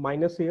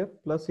 minus here,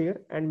 plus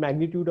here, and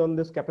magnitude on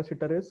this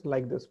capacitor is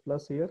like this,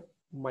 plus here,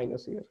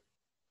 minus here.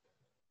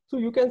 So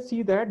you can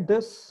see that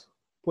this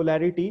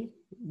polarity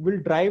will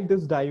drive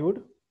this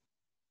diode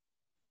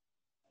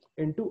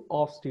into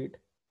off state.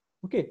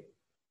 Okay,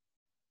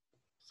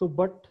 so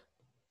but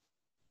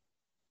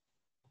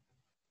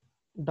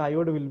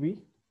diode will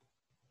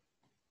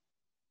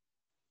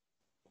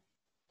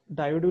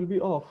be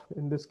off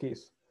in this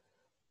case.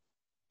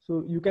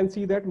 So you can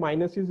see that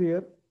minus is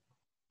here,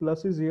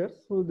 plus is here.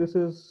 So this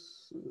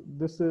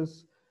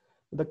is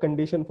the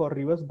condition for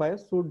reverse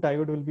bias. So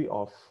diode will be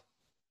off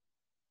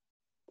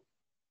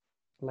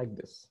like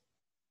this.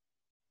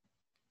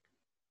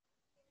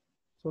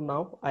 So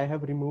now I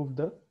have removed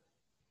the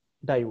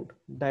diode.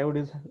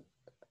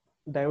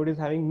 Diode is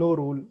having no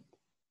role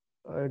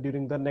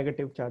during the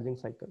negative charging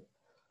cycle.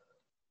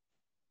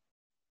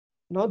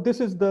 Now this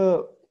is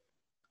the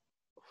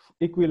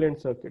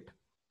equivalent circuit: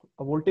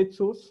 a voltage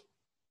source,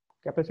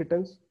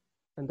 capacitance,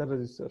 and the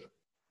resistor.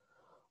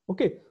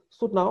 Okay,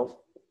 so now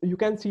you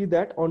can see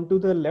that onto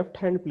the left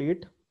hand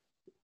plate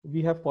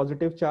we have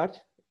positive charge,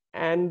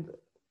 and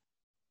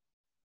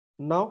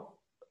now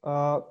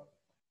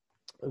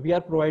we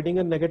are providing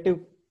a negative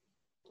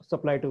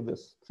supply to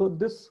this. So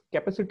this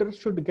capacitor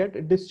should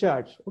get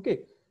discharged.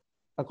 Okay,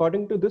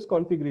 according to this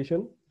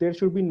configuration, there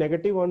should be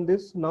negative on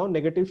this. Now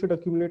negative should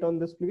accumulate on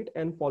this plate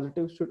and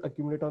positive should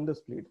accumulate on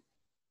this plate.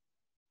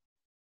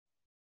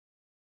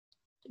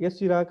 Yes,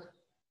 Chirag.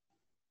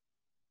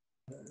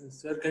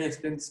 Sir, can you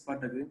explain this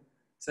part again?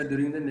 Sir,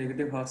 during the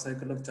negative half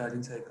cycle of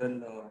charging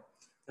cycle,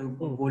 the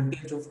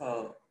voltage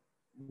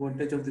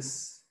of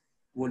this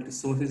voltage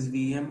source is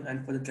VM,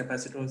 and for the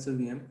capacitor also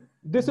VM.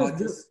 This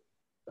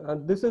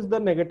is the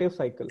negative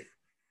cycle.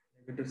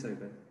 Negative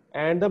cycle.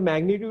 And the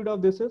magnitude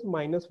of this is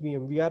minus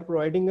VM. We are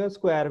providing a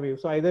square wave.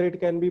 So either it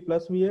can be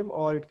plus VM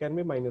or it can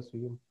be minus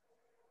VM.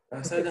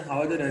 Sir, then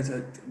how the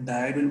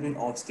diode will be in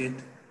off state?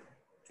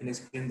 Can you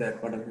explain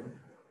that part again?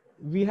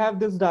 We have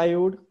this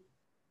diode.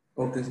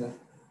 Okay, sir.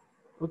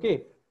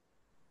 Okay.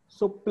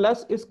 So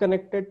plus is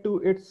connected to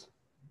its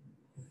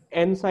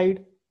N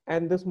side,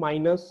 and this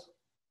minus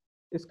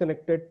is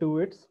connected to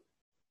its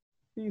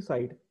P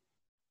side.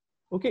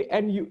 Okay,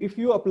 and if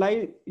you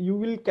apply, you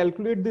will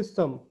calculate this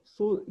sum.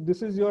 So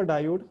this is your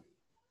diode.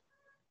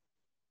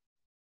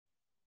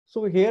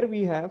 So here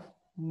we have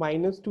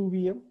minus 2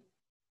 VM.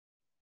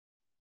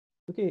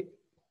 Okay,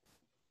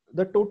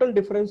 the total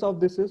difference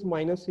of this is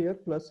minus here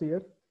plus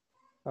here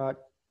 2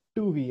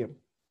 VM.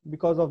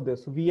 Because of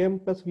this,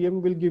 VM plus VM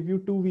will give you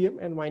 2 VM,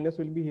 and minus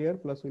will be here,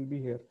 plus will be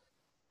here.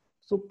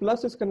 So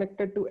plus is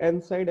connected to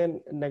N side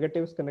and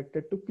negative is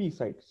connected to P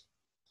sides.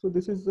 So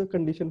this is the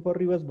condition for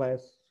reverse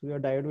bias. So your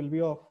diode will be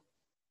off.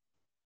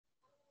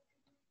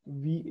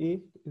 VA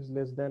is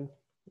less than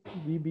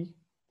VB,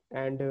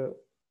 and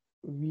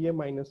VA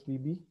minus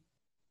VB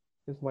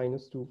is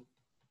minus 2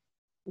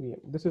 VM.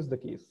 This is the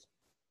case.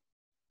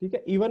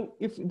 Okay? Even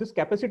if this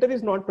capacitor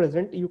is not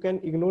present, you can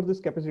ignore this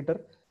capacitor.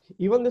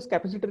 Even this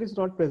capacitor is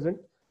not present,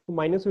 so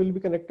minus will be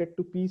connected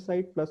to P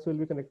side, plus will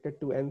be connected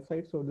to N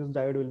side. So this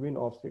diode will be in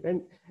off state,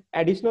 and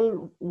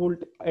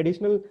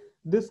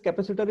this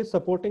capacitor is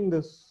supporting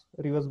this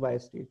reverse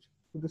bias stage.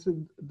 So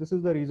this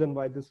is the reason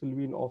why this will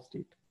be in off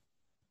state.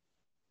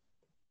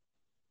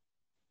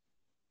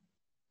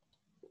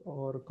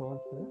 Or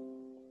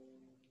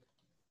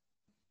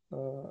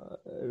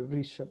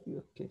Rishabh,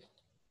 okay.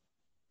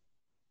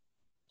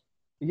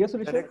 Yes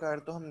अरे ऋषभ? कर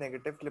तो हम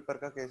negative clipper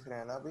का case रहे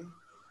हैं ना अभी।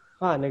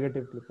 हाँ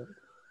नेगेटिव क्लिपर,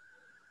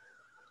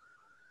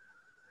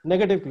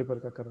 नेगेटिव क्लिपर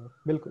का कर रहा हूँ,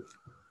 बिल्कुल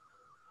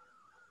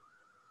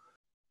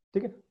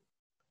ठीक है।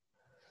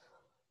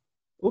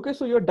 Okay,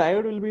 so your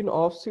diode will be in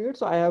off state,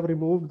 so I have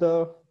removed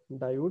the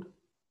diode.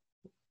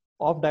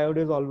 Off diode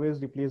is always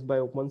replaced by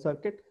open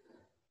circuit.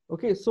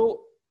 Okay,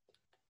 so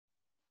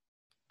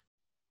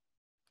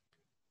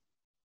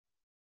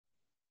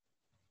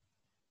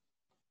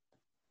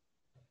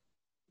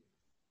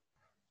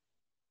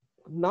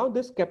now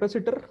this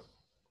capacitor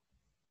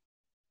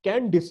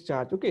can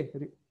discharge. Okay,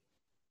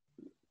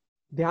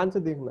 ध्यान से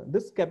देखना,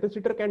 this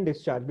capacitor can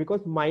discharge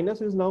because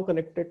minus is now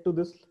connected to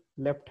this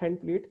left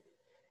hand plate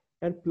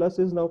and plus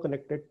is now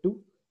connected to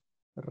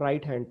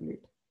right hand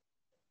plate.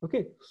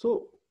 Okay,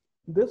 so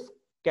this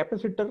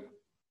capacitor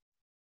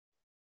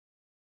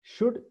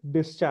should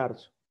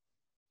discharge.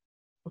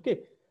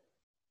 Okay,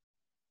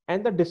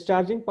 and the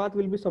discharging path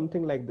will be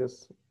something like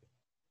this.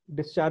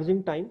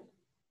 Discharging time,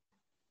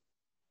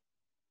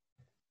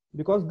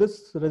 because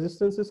this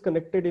resistance is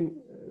connected in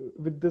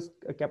with this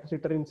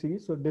capacitor in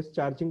series, so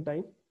discharging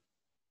time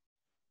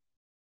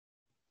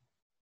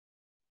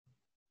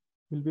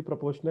will be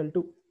proportional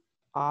to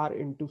R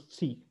into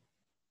C.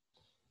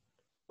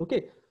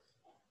 Okay,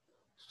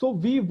 so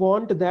we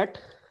want that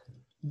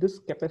this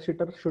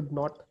capacitor should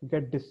not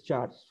get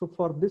discharged, so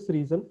for this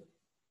reason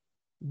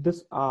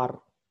this R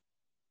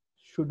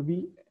should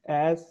be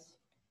as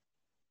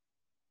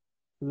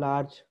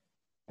large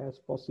as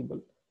possible.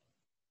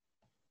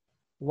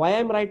 Why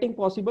I'm writing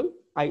possible?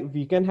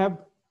 We can have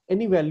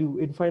any value,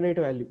 infinite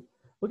value.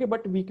 Okay,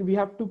 but we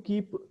have to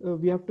keep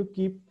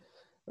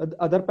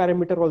other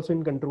parameter also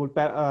in control,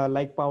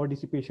 like power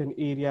dissipation,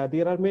 area.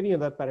 There are many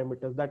other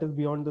parameters that is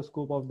beyond the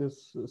scope of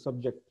this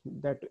subject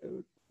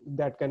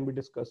that can be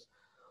discussed.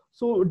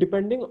 So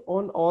depending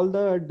on all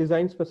the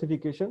design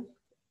specification,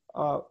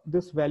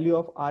 this value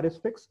of R is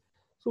fixed.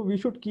 So we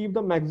should keep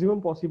the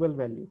maximum possible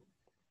value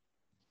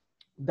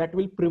that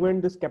will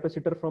prevent this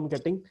capacitor from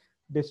getting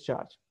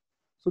discharged.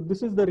 So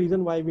this is the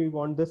reason why we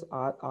want this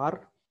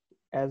R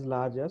as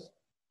large as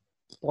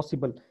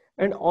possible.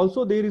 And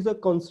also there is a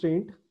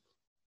constraint.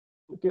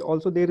 Okay,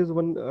 also there is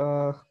one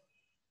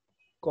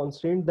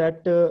constraint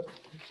that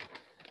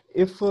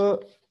if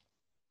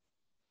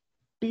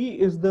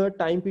T is the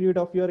time period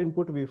of your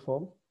input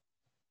waveform,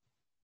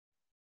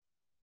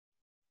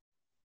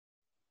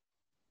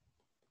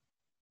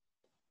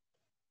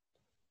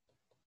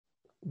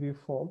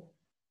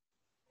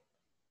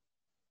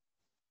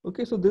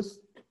 okay, so this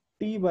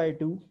T by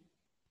 2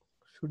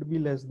 should be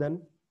less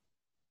than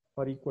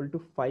or equal to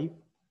 5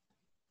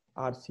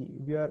 RC,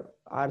 where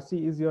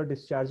RC is your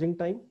discharging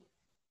time.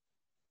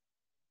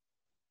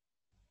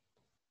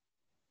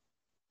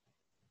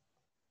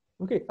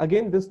 Okay,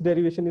 again, this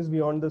derivation is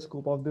beyond the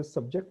scope of this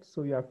subject,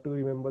 so you have to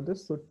remember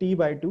this. So T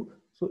by 2.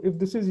 So if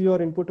this is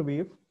your input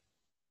wave,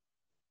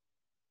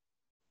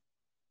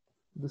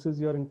 this is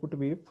your input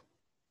wave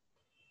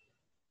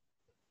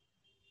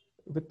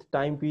with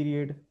time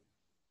period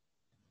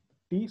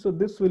T. So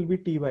this will be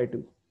T by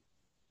 2.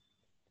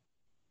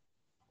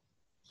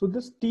 So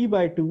this T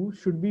by 2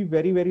 should be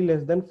very, very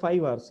less than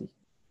 5 RC.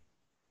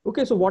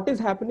 Okay, so what is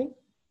happening?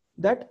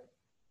 That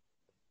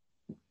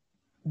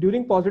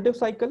during positive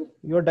cycle,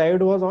 your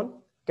diode was on,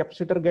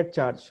 capacitor get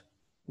charged.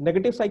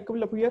 Negative cycle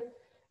will appear.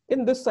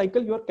 In this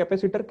cycle, your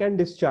capacitor can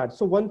discharge.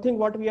 So one thing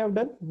what we have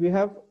done, we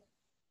have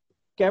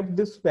kept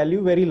this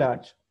value very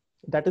large.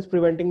 That is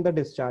preventing the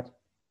discharge.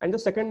 And the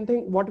second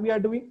thing, what we are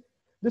doing,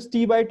 this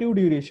T by 2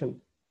 duration,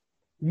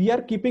 we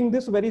are keeping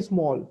this very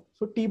small.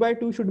 So T by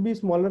 2 should be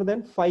smaller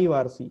than 5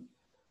 RC.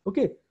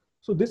 Okay,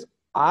 so this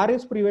R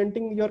is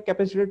preventing your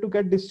capacitor to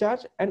get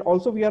discharged, and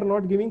also we are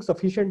not giving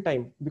sufficient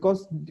time,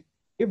 because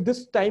if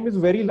this time is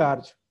very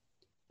large,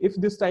 if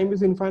this time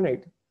is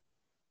infinite,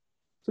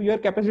 so your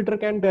capacitor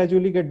can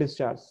gradually get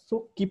discharged.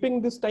 So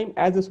keeping this time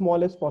as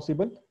small as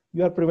possible,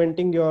 you are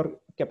preventing your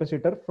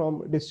capacitor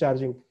from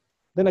discharging.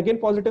 Then again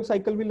positive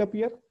cycle will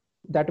appear,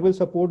 that will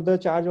support the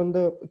charge on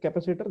the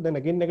capacitor. Then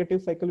again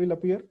negative cycle will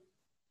appear.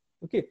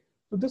 Okay,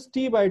 so this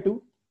T by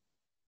 2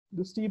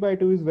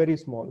 is very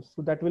small,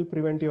 so that will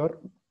prevent your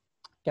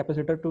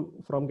capacitor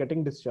from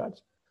getting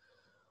discharged.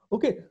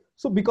 Okay,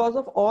 so because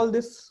of all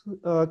this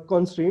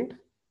constraint,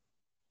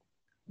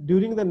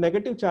 during the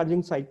negative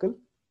charging cycle,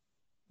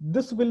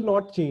 this will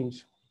not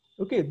change.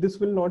 Okay, this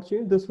will not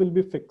change, this will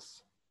be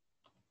fixed.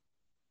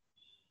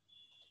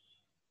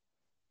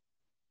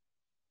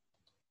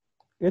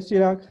 Yes,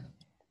 Chirag.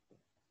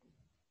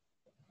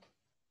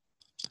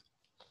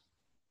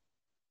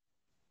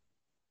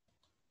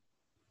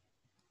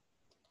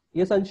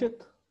 Yes,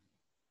 Anshit.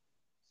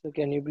 So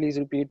can you please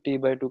repeat T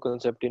by 2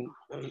 concept in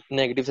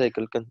negative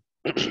cycle?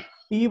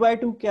 T by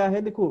 2 क्या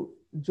है? देखो,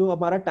 जो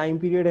हमारा time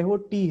period है वो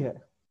T है,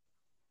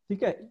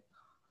 ठीक है,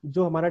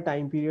 जो हमारा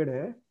टाइम पीरियड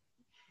है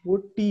वो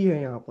T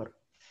है यहाँ पर.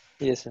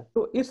 Yes sir.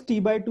 तो इस T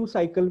by 2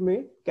 साइकिल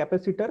में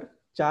कैपेसिटर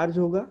चार्ज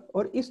होगा,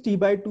 और इस T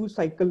by 2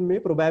 साइकिल में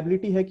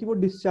प्रोबेबिलिटी है कि वो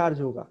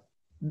डिस्चार्ज होगा.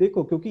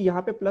 देखो क्योंकि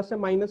यहाँ पे प्लस है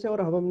माइनस है और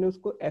अब हमने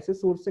उसको ऐसे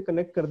सोर्स से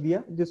कनेक्ट कर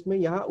दिया जिसमें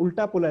यहाँ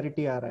उल्टा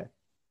पोलैरिटी आ रहा है,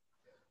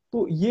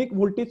 तो ये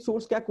वोल्टेज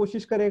सोर्स क्या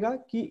कोशिश करेगा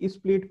कि इस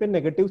प्लेट पे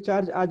नेगेटिव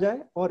चार्ज आ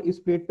जाए और इस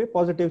प्लेट पे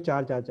पॉजिटिव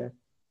चार्ज आ जाए।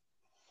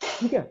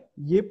 ठीक है,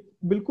 ये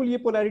बिल्कुल ये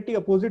पोलैरिटी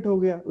अपोजिट हो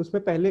गया,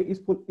 उसमें पहले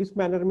इस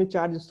मैनर में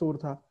चार्ज स्टोर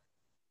था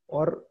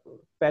और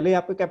पहले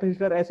आपका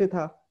कैपेसिटर ऐसे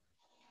था,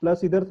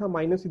 प्लस इधर था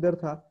माइनस इधर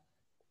था।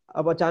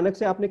 अब अचानक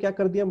से आपने क्या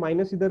कर दिया,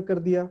 माइनस इधर कर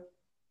दिया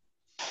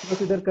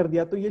प्लस इधर कर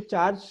दिया, तो ये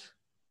चार्ज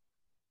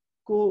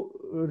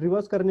को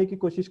रिवर्स करने की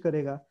कोशिश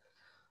करेगा।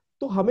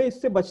 तो हमें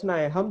इससे बचना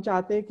है, हम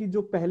चाहते हैं कि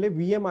जो पहले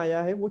वीएम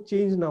आया है वो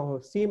चेंज ना हो,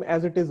 सेम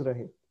एज इट इज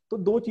रहे। तो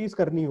दो चीज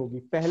करनी होगी,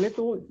 पहले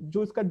तो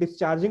जो इसका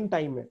डिस्चार्जिंग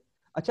टाइम है,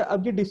 अच्छा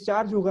अब ये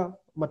डिस्चार्ज होगा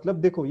मतलब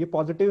देखो ये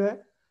पॉजिटिव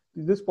है,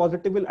 this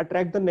positive will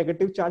attract the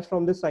negative charge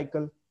from this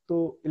cycle,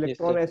 तो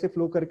इलेक्ट्रॉन ऐसे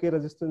फ्लो करके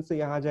रेजिस्टेंस से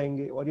यहाँ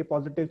जाएंगे और ये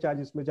पॉजिटिव चार्ज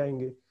इसमें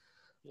जाएंगे।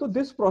 तो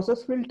this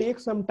process will take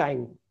some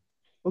time,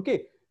 okay.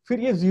 फिर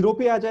ये जीरो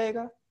पे आ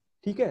जाएगा,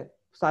 ठीक है,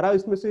 सारा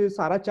इसमें से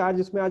सारा चार्ज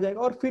इसमें आ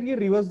जाएगा और फिर ये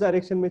रिवर्स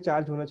डायरेक्शन में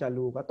चार्ज होना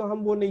चालू होगा। तो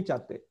हम वो नहीं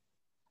चाहते।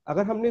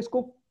 अगर हमने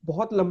इसको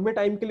बहुत लंबे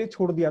टाइम के लिए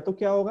छोड़ दिया तो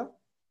क्या होगा,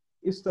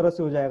 इस तरह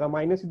से हो जाएगा,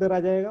 माइनस इधर आ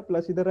जाएगा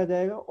प्लस इधर आ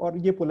जाएगा और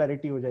ये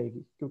पोलैरिटी हो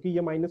जाएगी क्योंकि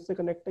ये माइनस से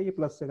कनेक्ट है ये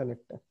प्लस से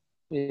कनेक्ट है।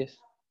 Yes.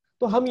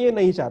 तो हम ये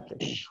नहीं चाहते,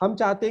 हम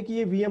चाहते हैं कि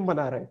ये वीएम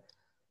बना रहे।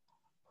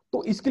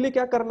 तो इसके लिए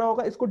क्या करना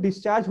होगा, इसको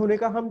डिस्चार्ज होने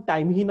का हम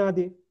टाइम ही ना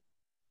दे,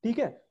 ठीक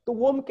है। तो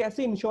वो हम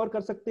कैसे इंश्योर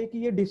कर सकते हैं कि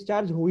ये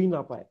डिस्चार्ज हो ही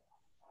ना पाए।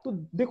 तो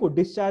देखो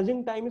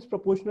discharging time is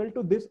proportional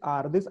to this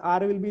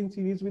are will be in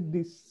series with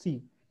this सी।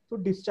 तो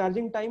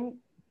डिस्चार्जिंग टाइम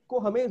को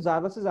हमें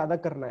ज्यादा से ज्यादा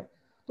करना है।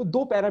 तो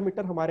दो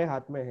पैरामीटर हमारे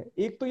हाथ में है,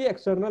 एक तो ये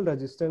एक्सटर्नल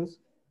रेजिस्टेंस,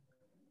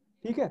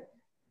 ठीक है,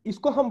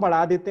 इसको हम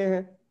बढ़ा देते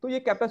हैं तो ये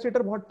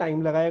कैपेसिटर बहुत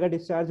टाइम लगाएगा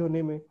डिस्चार्ज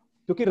होने में,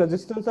 क्योंकि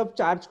रेजिस्टेंस अब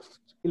चार्ज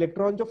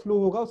इलेक्ट्रॉन जो फ्लो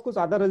होगा उसको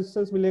ज्यादा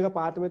रेजिस्टेंस मिलेगा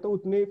पाथ में, तो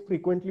उतने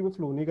फ्रीक्वेंटली वो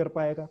फ्लो नहीं कर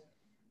पाएगा।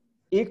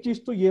 एक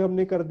चीज तो ये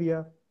हमने कर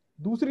दिया।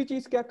 दूसरी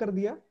चीज क्या कर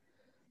दिया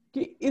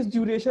कि इस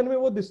ड्यूरेशन में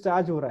वो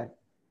डिस्चार्ज हो रहा है,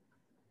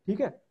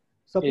 ठीक है,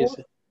 Yes.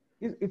 सपोज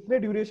इतने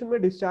ड्यूरेशन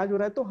में डिस्चार्ज हो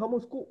रहा है, तो हम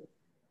उसको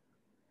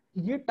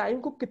ये टाइम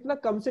को कितना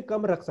कम से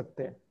कम रख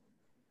सकते हैं।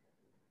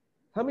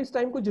 हम इस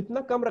टाइम को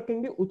जितना कम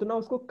रखेंगे उतना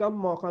उसको कम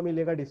मौका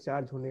मिलेगा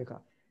डिस्चार्ज होने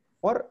का।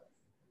 और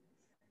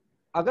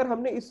अगर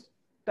हमने इस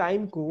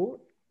टाइम को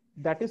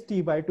दैट इज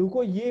t/2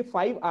 को ये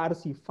 5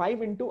 RC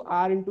 5 into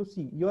R into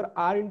C, your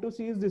R into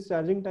C is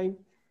discharging time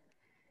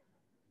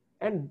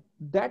and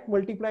that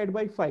multiplied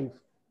by 5,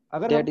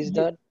 अगर हम That is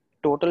ये the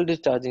total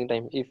discharging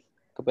time if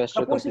capacitor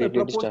proportional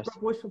completely discharged.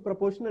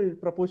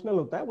 Proportional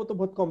होता है, वो तो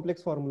बहुत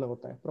कॉम्प्लेक्स फॉर्मूला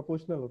होता है,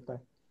 प्रोपोर्शनल होता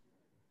है।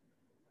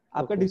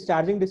 आपका Okay.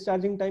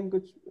 डिस्चार्जिंग टाइम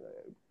कुछ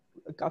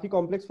काफी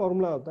कॉम्प्लेक्स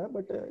फॉर्मूला होता है,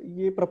 बट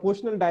ये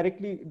प्रोपोर्शनल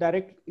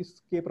डायरेक्ट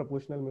इसके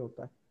प्रोपोर्शनल में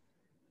होता है,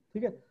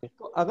 ठीक है।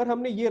 तो अगर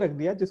हमने ये रख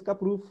दिया जिसका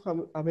प्रूफ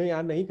हमें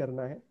यहाँ नहीं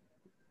करना है,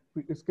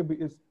 इस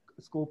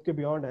स्कोप के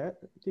बियॉन्ड है,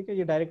 ठीक है,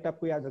 ये डायरेक्ट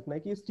आपको याद रखना है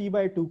कि इस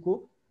t/2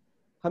 को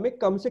हमें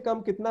कम से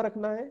कम कितना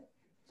रखना है,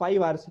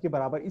 5 RC के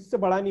बराबर, इससे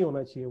बड़ा नहीं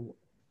होना चाहिए वो।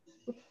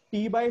 तो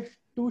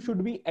t/2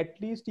 should be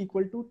at least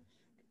equal to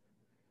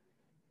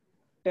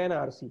 10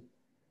 RC,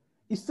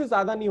 इससे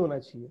ज्यादा नहीं होना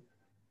चाहिए,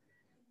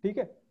 ठीक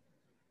है।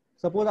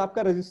 सपोज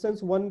आपका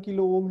रेजिस्टेंस 1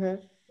 किलो ओम है,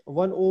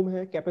 1 ओम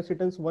है,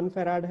 कैपेसिटेंस 1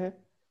 फेराड है,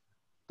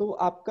 तो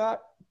आपका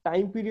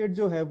टाइम पीरियड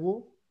जो है वो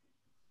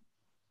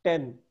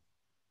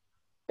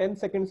 10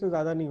 सेकंड से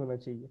ज्यादा नहीं होना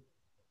चाहिए।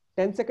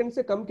 10 सेकंड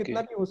से कम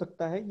कितना भी हो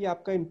सकता है, ये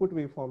आपका इनपुट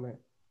वेवफॉर्म है।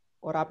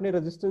 और आपने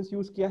रेजिस्टेंस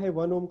यूज किया है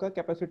 1 ओम का,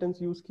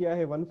 कैपेसिटेंस यूज किया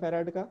है 1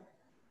 फेराड का,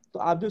 तो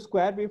आप जो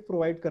स्क्वायर वेव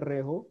प्रोवाइड कर रहे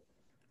हो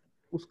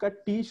उसका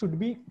t शुड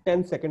बी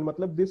 10 सेकंड,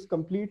 मतलब this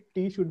complete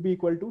t should be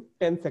equal to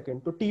 10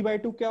 second. तो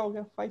t/2 क्या हो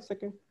गया, 5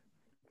 सेकंड।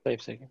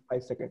 5 seconds.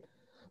 5 सेकंड।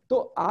 तो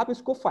आप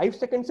इसको 5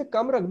 सेकंड से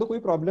कम रख दो, कोई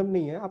प्रॉब्लम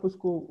नहीं है, आप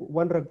उसको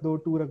 1 रख दो,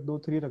 2 रख दो,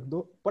 3 रख दो,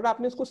 पर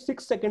आपने इसको 6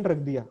 सेकंड रख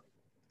दिया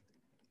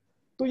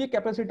तो ये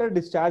कैपेसिटर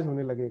डिस्चार्ज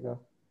होने लगेगा,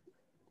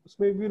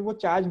 उसमें फिर वो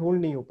चार्ज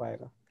होल्ड नहीं हो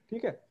पाएगा,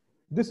 ठीक है।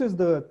 दिस इज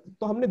द,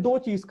 तो हमने दो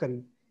चीज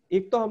करी,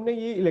 एक तो हमने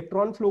ये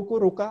इलेक्ट्रॉन फ्लो को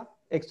रोका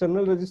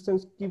एक्सटर्नल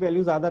रेजिस्टेंस की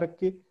वैल्यू ज्यादा रख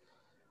के,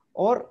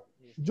 और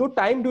जो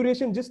टाइम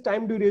ड्यूरेशन, जिस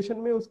टाइम ड्यूरेशन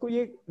में उसको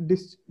ये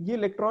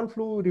इलेक्ट्रॉन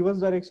फ्लो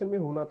रिवर्स डायरेक्शन में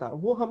होना था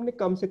वो हमने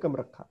कम से कम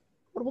रखा,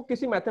 और वो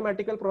किसी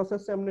मैथमेटिकल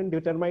प्रोसेस से हमने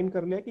डिटरमाइन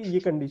कर लिया कि ये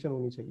कंडीशन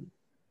होनी चाहिए,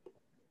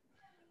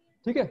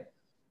 ठीक है।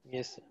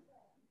 Yes, sir.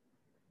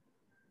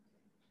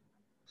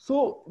 So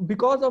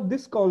because of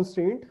this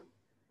constraint,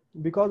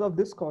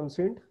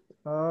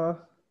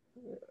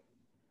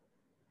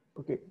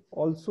 okay,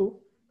 also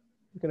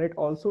you can write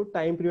also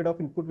time period of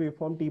input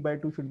waveform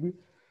t/2 should be,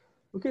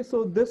 okay.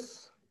 So this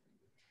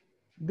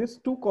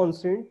two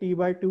constraint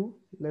t/2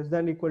 less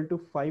than or equal to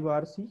 5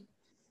 RC,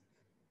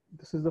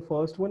 this is the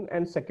first one,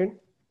 and second,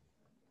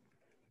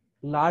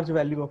 large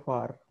value of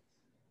R,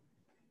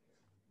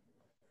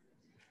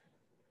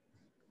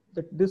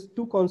 that this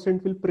two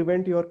constant will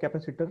prevent your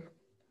capacitor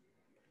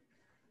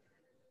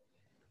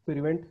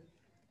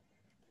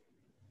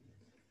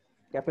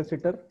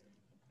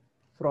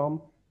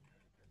from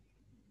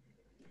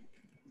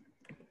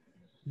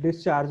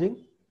discharging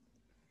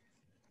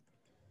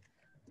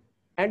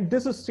and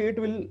this state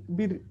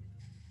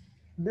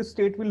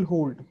will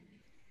hold.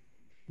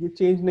 ये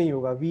change नहीं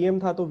होगा,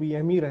 VM था तो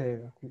VM ही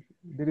रहेगा,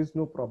 there is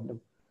no problem.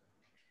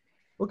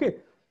 Okay,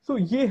 so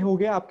ये हो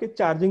गया आपके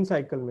चार्जिंग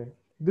साइकिल में.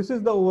 This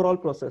is the overall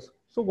process.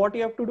 So what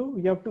you have to do,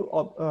 you have to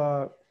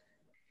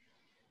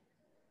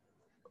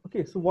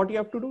okay, so what you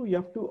have to do, you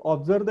have to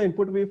observe the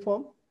input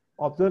waveform,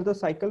 observe the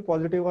cycle,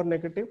 positive or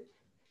negative.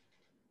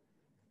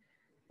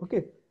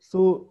 Okay,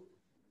 so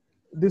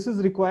this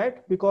is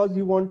required because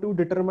you want to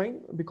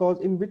determine because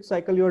in which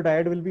cycle your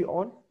diode will be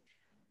on,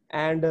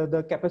 and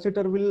the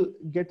capacitor will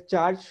get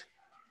charged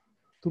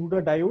through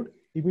the diode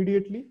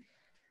immediately.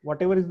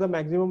 Whatever is the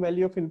maximum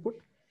value of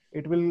input,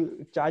 it will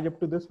charge up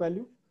to this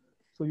value.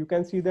 So you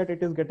can see that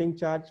it is getting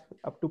charged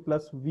up to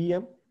plus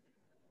VM.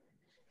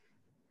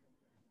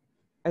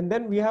 And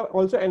then we have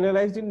also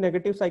analyzed in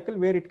negative cycle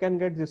where it can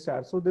get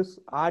discharged. So this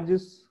R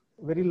is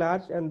very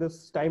large and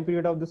this time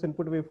period of this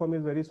input waveform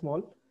is very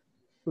small.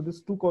 So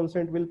this 2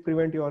 constant will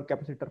prevent your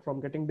capacitor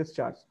from getting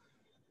discharged.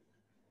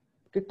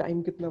 Okay,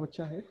 time कितना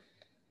बचा है?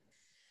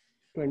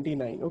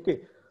 29.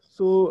 Okay,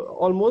 so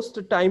almost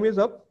time is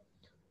up.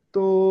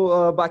 तो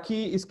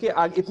बाकी इसके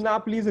आगे इतना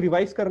आप please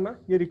revise करना,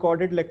 ये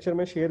रिकॉर्डेड लेक्चर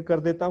में शेयर कर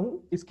देता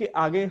हूँ. इसके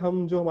आगे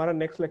हम जो हमारा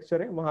नेक्स्ट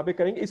लेक्चर है वहां पे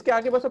करेंगे. इसके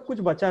आगे बस अब कुछ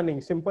बचा नहीं,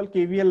 सिंपल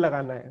KVL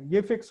लगाना है,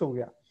 ये फिक्स हो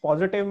गया.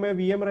 पॉजिटिव में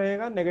VM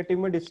रहेगा, नेगेटिव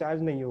में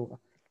डिस्चार्ज नहीं होगा.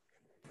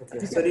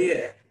 सर ये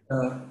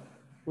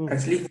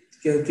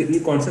एक्चुअली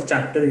कौन सा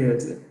चैप्टर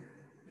है?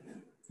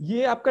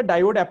 ये आपका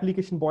डायोड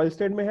एप्लीकेशन,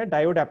 बॉयलस्टेड में है,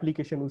 डायोड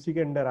एप्लीकेशन उसी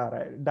के अंडर आ रहा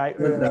है.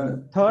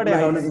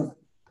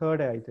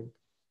 थर्ड है आई थिंक.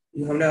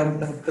 हमने अब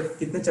तक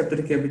कितने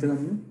चैप्टर किए अभी तक?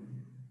 हमने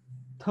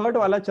थर्ड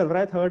वाला चल रहा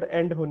है, थर्ड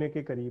एंड होने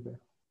के करीब है.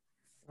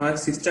 हाँ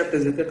 6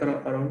 चैप्टर्स है क्या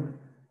अराउंड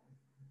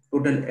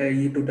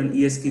टोटल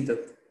EST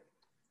तक?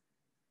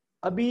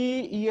 अभी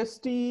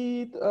EST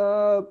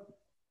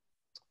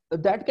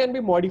that can be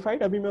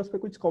modified. अभी मैं उस पर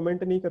कुछ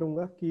कमेंट नहीं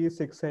करूंगा कि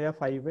 6 है या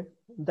 5 है.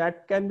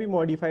 That can be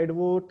modified.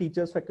 वो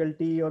टीचर्स,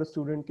 फैकल्टी और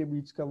स्टूडेंट के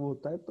बीच का वो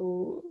होता है.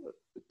 तो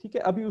ठीक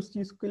है, अभी उस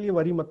चीज के लिए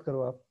वरी मत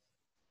करो आप.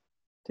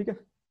 ठीक है.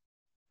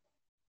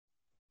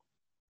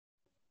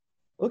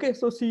 Okay,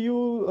 so see you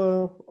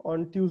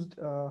on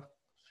Tuesday,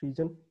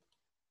 Srijan.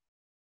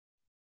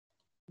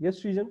 Yes,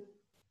 Srijan.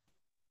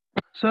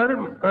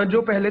 Sir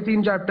जो पहले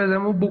 3 चैप्टर्स हैं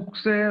वो बुक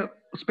से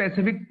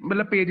स्पेसिफिक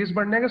मतलब पेजेस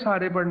पढ़ने हैं कि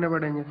सारे पढ़ने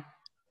पड़ेंगे?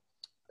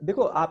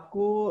 देखो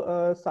आपको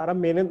सारा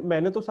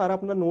मैंने तो सारा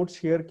अपना नोट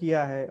शेयर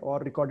किया है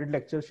और रिकॉर्डेड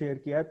लेक्चर शेयर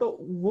किया है, तो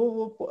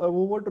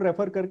वो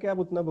रेफर करके आप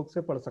उतना बुक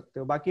से पढ़ सकते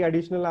हो. बाकी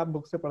एडिशनल आप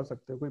बुक से पढ़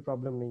सकते हो, कोई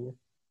प्रॉब्लम नहीं है.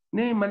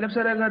 नहीं मतलब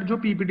सर अगर जो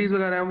PPTs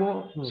वगैरह हैं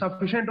वो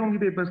सफिशिएंट होंगी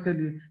पेपर्स के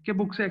लिए कि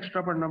बुक से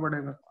एक्स्ट्रा पढ़ना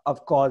पड़ेगा? ऑफ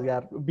कोर्स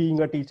यार, being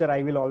a teacher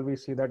I will always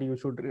say that you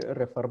should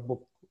refer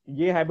book.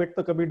 ये हैबिट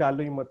तो कभी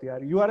डालो ही मत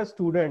यार. यू आर अ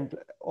स्टूडेंट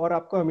और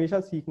आपको हमेशा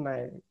सीखना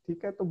है.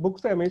 ठीक है, तो बुक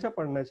से हमेशा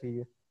पढ़ना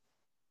चाहिए.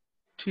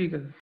 ठीक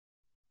है.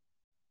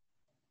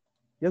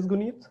 Yes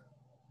Guneet.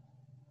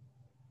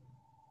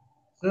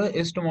 Sir,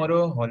 is tomorrow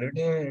a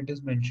holiday? It is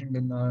mentioned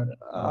in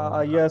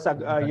our. Yes,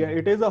 yeah,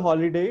 it is a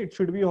holiday. It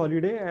should be a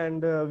holiday,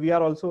 and we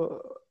are also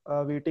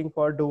waiting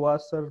for Doa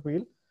sir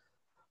mail.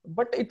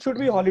 But it should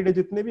be holiday.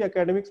 जितने भी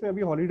academics में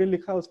अभी holiday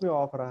लिखा है उसमें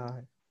off रहा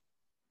है.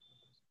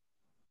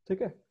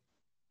 ठीक है.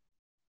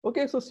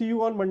 Okay, so see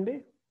you on Monday.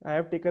 I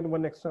have taken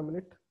 1 extra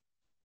minute.